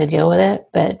you can to deal with it.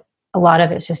 But a lot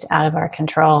of it's just out of our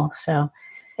control. So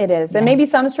it is. And maybe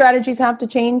some strategies have to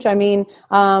change. I mean,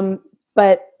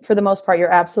 but for the most part,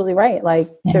 you're absolutely right. Like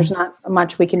there's not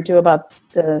much we can do about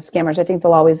the scammers. I think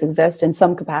they'll always exist in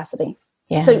some capacity.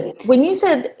 Yeah. So when you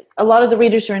said a lot of the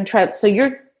readers are in trad, so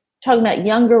you're talking about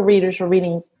younger readers are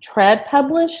reading trad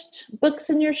published books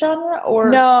in your genre, or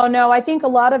no, I think a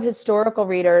lot of historical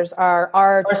readers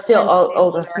are still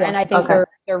older, and I think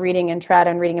they're reading in trad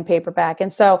and reading in paperback.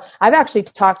 And so I've actually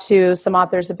talked to some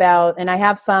authors about, and I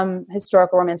have some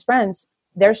historical romance friends,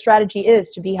 their strategy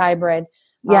is to be hybrid.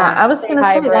 I was going to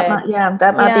say that might be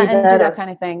better. And do that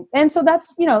kind of thing. And so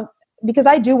that's because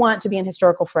I do want to be in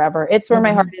historical forever. It's where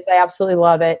my heart is. I absolutely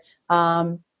love it.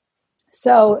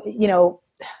 So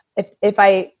if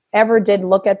I ever did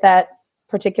look at that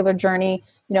particular journey,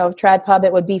 of trad pub,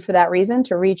 it would be for that reason,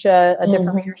 to reach a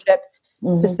different readership,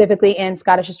 specifically in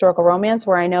Scottish historical romance,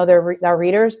 where I know they're our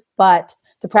readers. But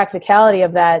the practicality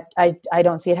of that, I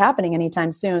don't see it happening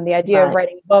anytime soon. The idea of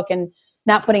writing a book and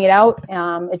not putting it out,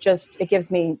 it gives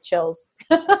me chills.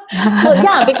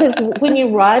 Well, because when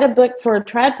you write a book for a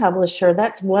trad publisher,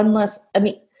 that's one less. I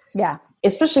mean,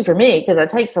 especially for me, because it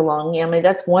takes so long.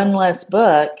 That's one less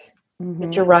book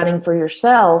that you're writing for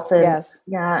yourself. And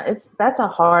that's a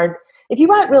hard. If you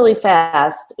write really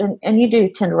fast, and you do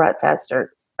tend to write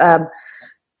faster,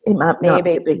 it might not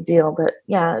be a big deal, but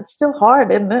it's still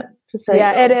hard, isn't it? To say,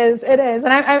 it is,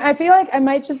 and I feel like I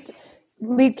might just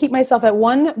keep myself at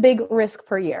one big risk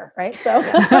per year, right? So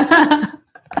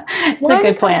it's a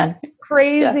good plan.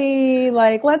 Crazy,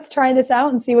 like let's try this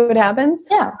out and see what happens.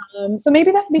 So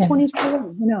maybe that could be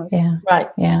 2021. Who knows?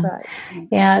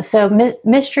 Yeah. So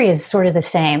mystery is sort of the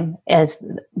same as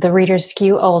the readers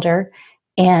skew older,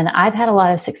 and I've had a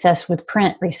lot of success with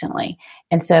print recently.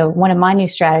 And so one of my new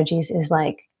strategies is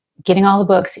like getting all the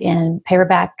books in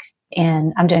paperback,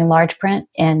 and I'm doing large print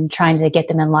and trying to get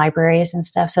them in libraries and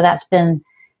stuff. So that's been,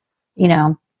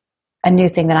 a new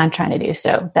thing that I'm trying to do.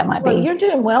 So that might be. You're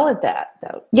doing well at that,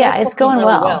 though. Yeah, it's going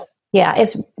really well. Yeah,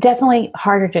 it's definitely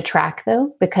harder to track,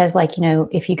 though, because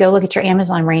if you go look at your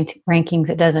Amazon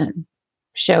rankings, it doesn't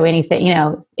show anything.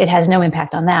 It has no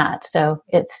impact on that. So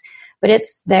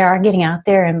they are getting out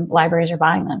there and libraries are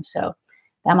buying them. So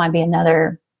that might be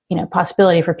another,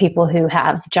 possibility for people who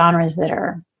have genres that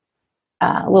are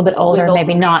a little bit older,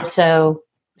 maybe not so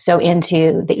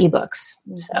into the ebooks.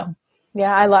 So.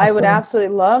 Yeah, I would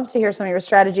absolutely love to hear some of your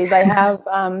strategies. I have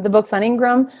the books on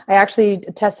Ingram. I actually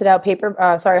tested out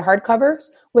hardcovers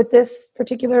with this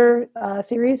particular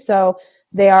series. So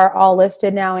they are all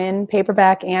listed now in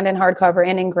paperback and in hardcover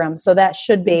in Ingram. So that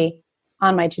should be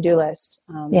on my to-do list.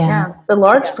 The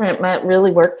large print might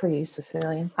really work for you,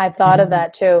 Cecilia. I've thought of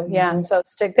that too. Yeah. So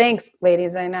thanks,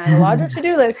 ladies. I know a larger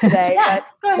to-do list today.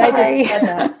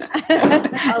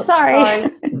 Sorry.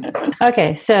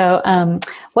 Okay. So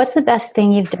what's the best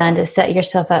thing you've done to set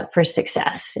yourself up for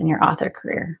success in your author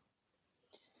career?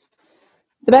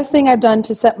 The best thing I've done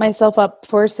to set myself up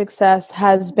for success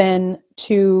has been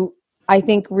to, I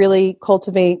think, really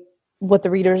cultivate what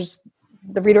the reader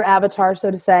avatar,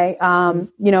 so to say, and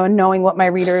knowing what my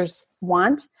readers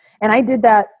want. And I did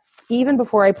that even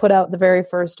before I put out the very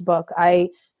first book. I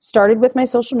started with my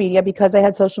social media because I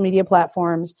had social media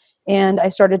platforms, and I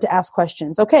started to ask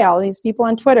questions. Okay, all these people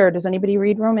on Twitter, does anybody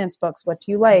read romance books? What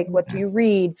do you like? What do you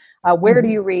read? Where do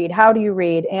you read? How do you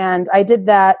read? And I did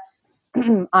that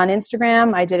on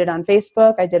Instagram. I did it on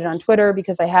Facebook. I did it on Twitter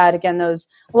because I had, again, a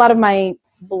lot of my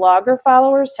blogger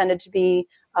followers tended to be,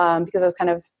 because I was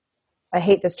I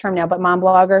hate this term now, but mom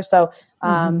blogger. So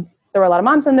there were a lot of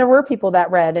moms, and there were people that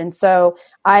read. And so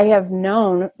I have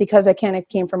known, because I kind of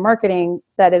came from marketing,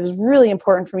 that it was really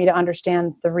important for me to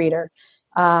understand the reader.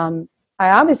 I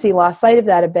obviously lost sight of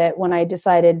that a bit when I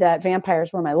decided that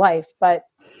vampires were my life, but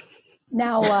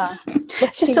now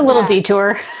just a little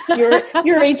detour.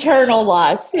 Your eternal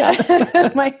life.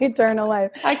 Yeah. My eternal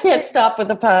life. I can't stop with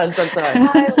the puns. I'm sorry.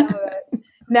 I love it.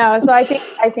 No, so I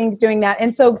think doing that,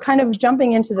 and so kind of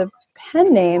jumping into the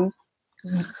pen name,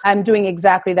 I'm doing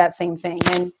exactly that same thing,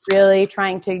 and really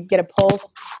trying to get a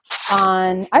pulse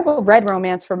on. I've read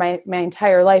romance for my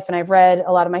entire life, and I've read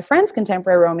a lot of my friends'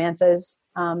 contemporary romances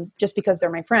just because they're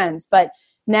my friends. But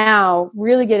now,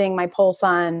 really getting my pulse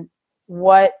on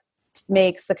what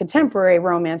makes the contemporary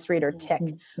romance reader tick.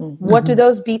 What do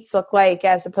those beats look like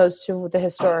as opposed to the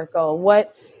historical?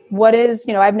 What is,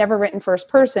 I've never written first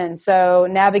person, so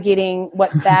navigating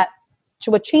what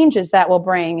changes that will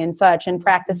bring and such, and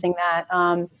practicing that,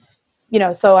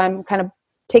 so I'm kind of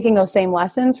taking those same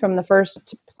lessons from the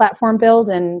first platform build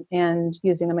and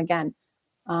using them again.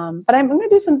 But I'm going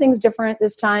to do some things different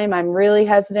this time. I'm really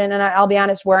hesitant, and I'll be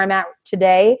honest, where I'm at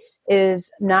today is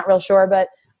not real sure, but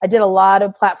I did a lot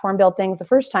of platform build things the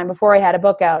first time before I had a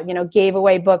book out, gave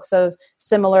away books of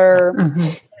similar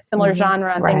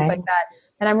genre and things like that.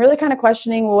 And I'm really kind of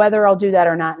questioning whether I'll do that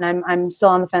or not. And I'm still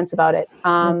on the fence about it.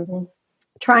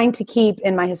 Trying to keep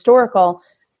in my historical,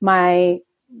 my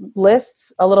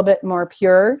lists a little bit more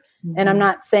pure. And I'm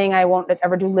not saying I won't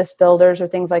ever do list builders or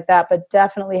things like that, but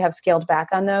definitely have scaled back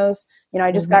on those.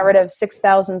 I just got rid of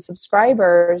 6,000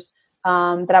 subscribers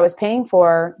that I was paying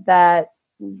for that.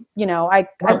 I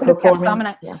could have kept some,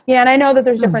 and and I know that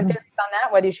there's different theories on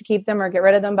that, whether you should keep them or get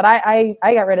rid of them. But I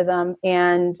got rid of them,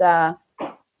 and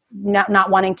not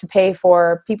wanting to pay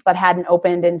for people that hadn't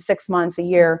opened in 6 months, a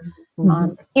year.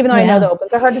 Even though I know the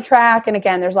opens are hard to track, and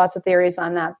again, there's lots of theories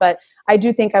on that. But I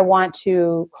do think I want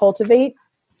to cultivate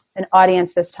an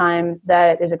audience this time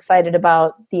that is excited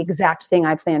about the exact thing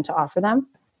I plan to offer them.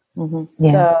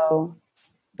 So,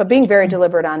 but being very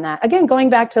deliberate on that. Again,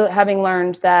 going back to having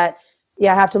learned that.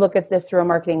 I have to look at this through a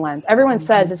marketing lens. Everyone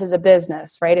says this is a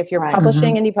business, right? If you're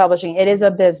publishing, indie publishing, it is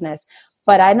a business.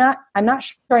 But I'm not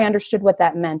sure I understood what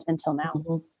that meant until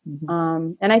now.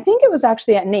 And I think it was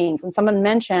actually at NINC when someone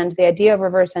mentioned the idea of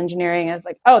reverse engineering. I was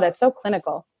like, oh, that's so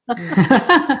clinical. I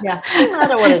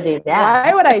don't want to do that.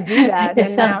 Why would I do that?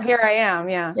 And now here I am.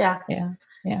 Yeah.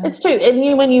 It's true.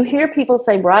 And when you hear people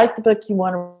say, write the book you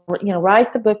want to,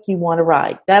 write the book you want to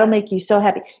write, that'll make you so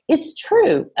happy. It's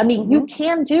true. I mean, you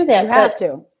can do that. You have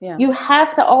to. Yeah. You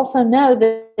have to also know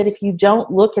that if you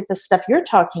don't look at the stuff you're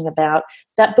talking about,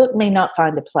 that book may not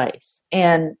find a place.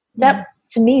 And that,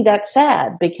 to me, that's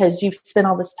sad, because you've spent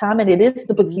all this time and it is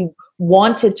the book you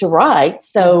wanted to write.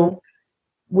 So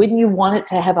wouldn't you want it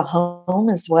to have a home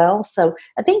as well? So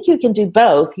I think you can do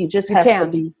both. You just have to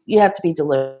be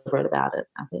deliberate about it,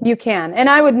 I think. You can. And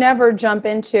I would never jump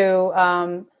into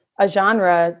a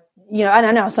genre, and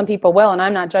I know some people will, and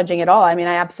I'm not judging at all. I mean,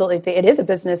 I absolutely think it is a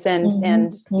business, and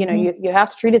you have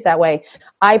to treat it that way.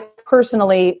 I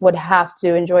personally would have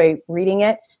to enjoy reading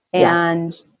it.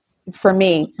 And for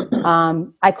me,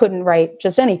 I couldn't write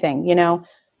just anything,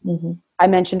 I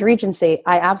mentioned Regency.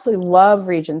 I absolutely love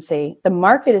Regency. The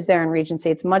market is there in Regency.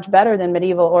 It's much better than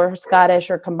medieval or Scottish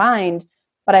or combined,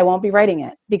 but I won't be writing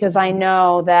it because I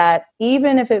know that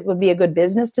even if it would be a good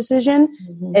business decision,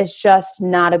 it's just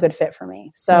not a good fit for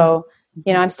me. So,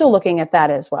 I'm still looking at that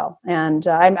as well. And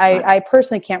I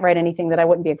personally can't write anything that I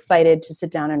wouldn't be excited to sit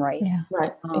down and write. Yeah,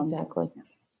 right. Exactly.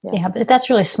 Yeah, but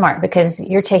that's really smart because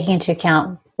you're taking into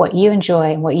account what you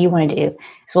enjoy and what you want to do,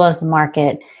 as well as the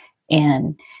market.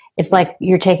 And it's like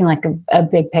you're taking like a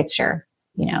big picture,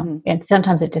 and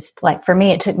sometimes it just, like, for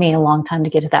me, it took me a long time to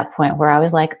get to that point where I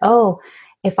was like, oh,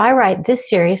 if I write this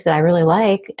series that I really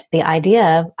like the idea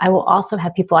of, I will also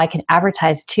have people I can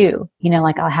advertise to,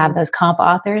 like I'll have those comp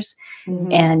authors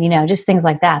and, just things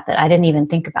like that I didn't even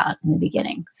think about in the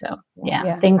beginning. So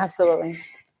things. Absolutely.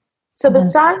 So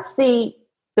besides the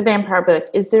vampire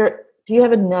book, do you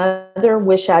have another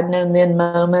wish I'd known then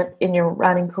moment in your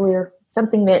writing career?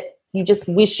 Something that you just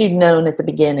wish you'd known at the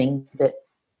beginning?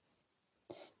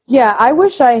 I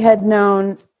wish I had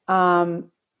known, and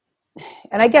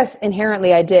I guess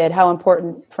inherently I did, how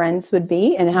important friends would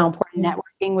be and how important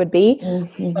networking would be.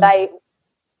 But I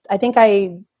think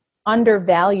I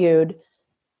undervalued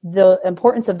the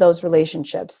importance of those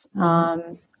relationships.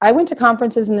 I went to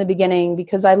conferences in the beginning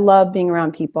because I love being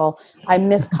around people. I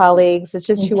miss colleagues. It's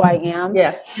just who I am.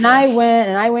 Yeah. And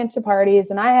I went to parties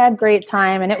and I had great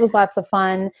time and it was lots of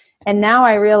fun. And now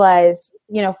I realize,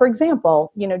 for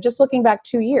example, just looking back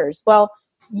 2 years, well,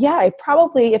 yeah, I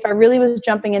probably, if I really was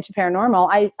jumping into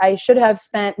paranormal, I should have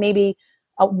spent maybe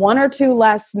 1 or 2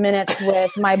 less minutes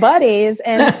with my buddies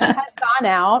and had gone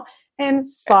out and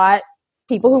sought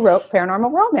people who wrote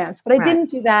paranormal romance. But I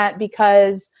didn't do that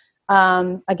because,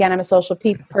 again, I'm a social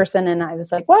person, and I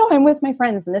was like, well, I'm with my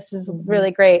friends and this is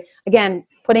really great. Again,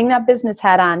 putting that business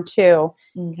hat on too,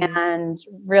 and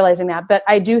realizing that. But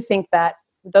I do think that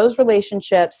those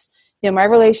relationships, my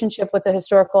relationship with the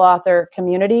historical author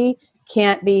community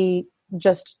can't be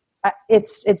just,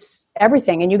 it's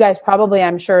everything. And you guys probably,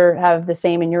 I'm sure, have the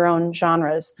same in your own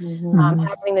genres.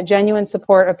 Having the genuine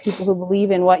support of people who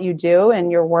believe in what you do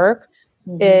and your work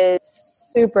is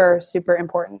super, super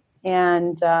important.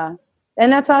 And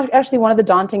that's actually one of the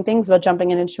daunting things about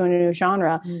jumping into a new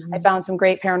genre. I found some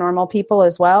great paranormal people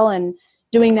as well. And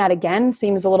doing that again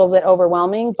seems a little bit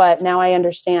overwhelming, but now I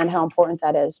understand how important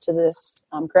that is to this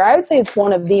career. I would say it's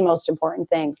one of the most important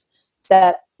things,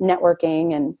 that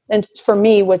networking. And for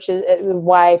me, which is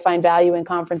why I find value in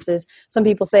conferences. Some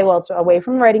people say, well, it's away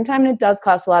from writing time, and it does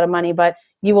cost a lot of money, but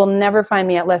you will never find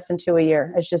me at less than 2 a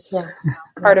year. It's just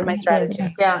part of my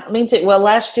strategy. Yeah, me too. Well,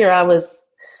 last year I was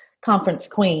conference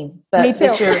queen, but me too.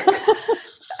 This year,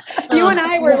 you and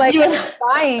I were like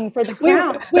vying for the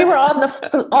crown. We were on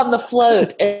the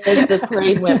float as the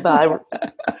parade went by.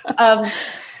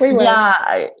 We were.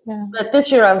 Yeah, but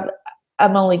this year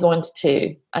I'm only going to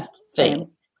 2. I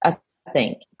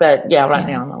think. But yeah, right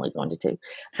now I'm only going to 2.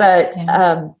 But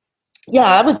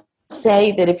I would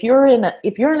say that if you're in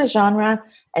a genre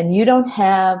and you don't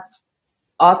have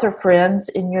author friends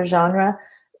in your genre,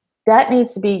 that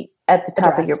needs to be at the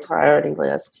top of your priority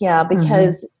list. Yeah,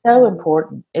 because it's so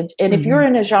important. And if you're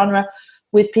in a genre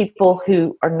with people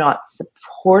who are not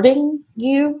supporting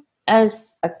you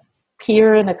as a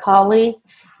peer and a colleague,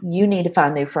 you need to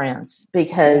find new friends,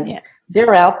 because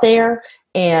they're out there,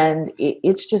 and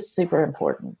it's just super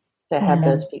important to have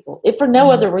those people. If for no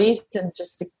other reason,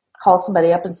 just to call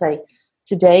somebody up and say,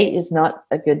 today is not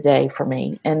a good day for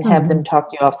me, and have them talk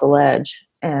you off the ledge.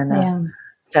 And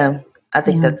I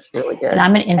think that's really good. And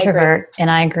I'm an introvert, and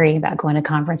I agree about going to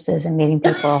conferences and meeting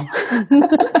people.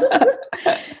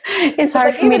 It's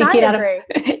hard for me to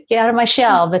get out of my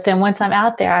shell, but then once I'm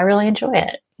out there, I really enjoy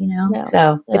it.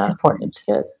 So it's important.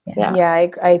 Good.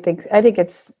 I think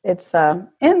it's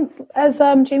and as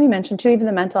Jamie mentioned too, even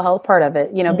the mental health part of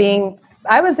it. Being,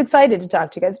 I was excited to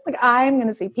talk to you guys. Like, I'm going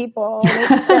to see people,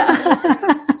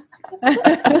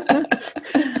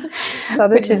 so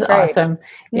which is awesome.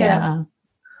 Yeah,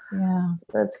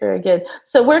 that's very good.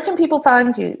 So, where can people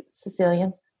find you,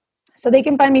 Cecilia? So they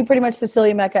can find me pretty much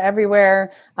Cecilia Mecca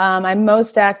everywhere. I'm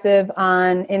most active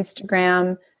on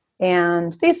Instagram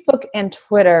and Facebook and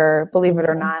Twitter, believe it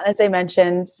or not, as I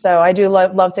mentioned. So I do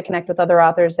love to connect with other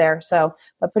authors there. So,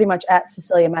 but pretty much at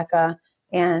Cecilia Mecca.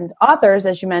 And authors,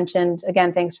 as you mentioned,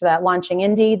 again, thanks for that, launching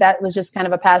Indie. That was just kind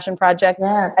of a passion project.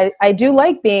 Yes. I do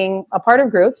like being a part of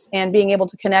groups and being able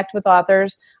to connect with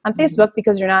authors on Facebook,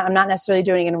 because I'm not necessarily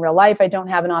doing it in real life. I don't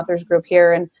have an authors group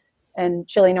here in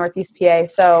chilly Northeast PA.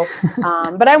 So,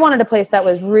 but I wanted a place that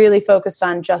was really focused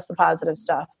on just the positive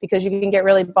stuff, because you can get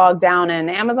really bogged down in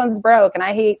Amazon's broke and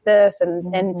I hate this.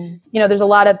 And there's a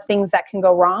lot of things that can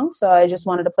go wrong. So I just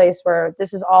wanted a place where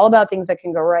this is all about things that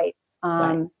can go right.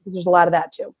 There's a lot of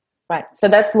that too. Right. So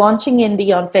that's Launching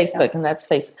Indie on Facebook, and that's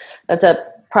a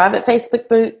private Facebook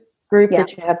group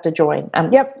that you have to join. I'm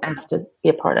asked to be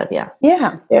a part of. Yeah.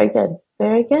 Very good.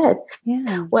 Very good.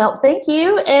 Yeah. Well, thank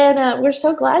you. And we're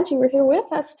so glad you were here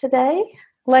with us today.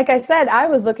 Like I said, I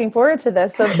was looking forward to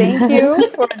this. So thank you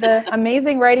for the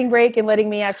amazing writing break and letting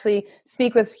me actually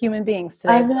speak with human beings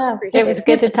today. I know. It was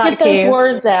good to talk to you. Get those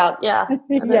words out. Yeah.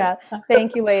 Yeah.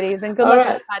 Thank you, ladies. And good luck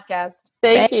with the podcast.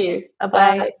 Thank you.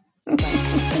 Bye-bye.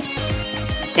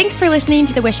 Thanks for listening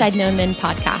to the Wish I'd Known Then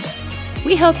podcast.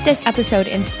 We hope this episode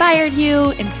inspired you,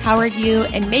 empowered you,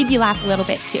 and made you laugh a little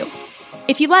bit too.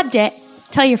 If you loved it,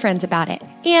 tell your friends about it.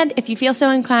 And if you feel so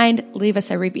inclined, leave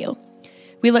us a review.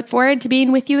 We look forward to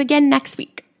being with you again next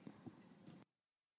week.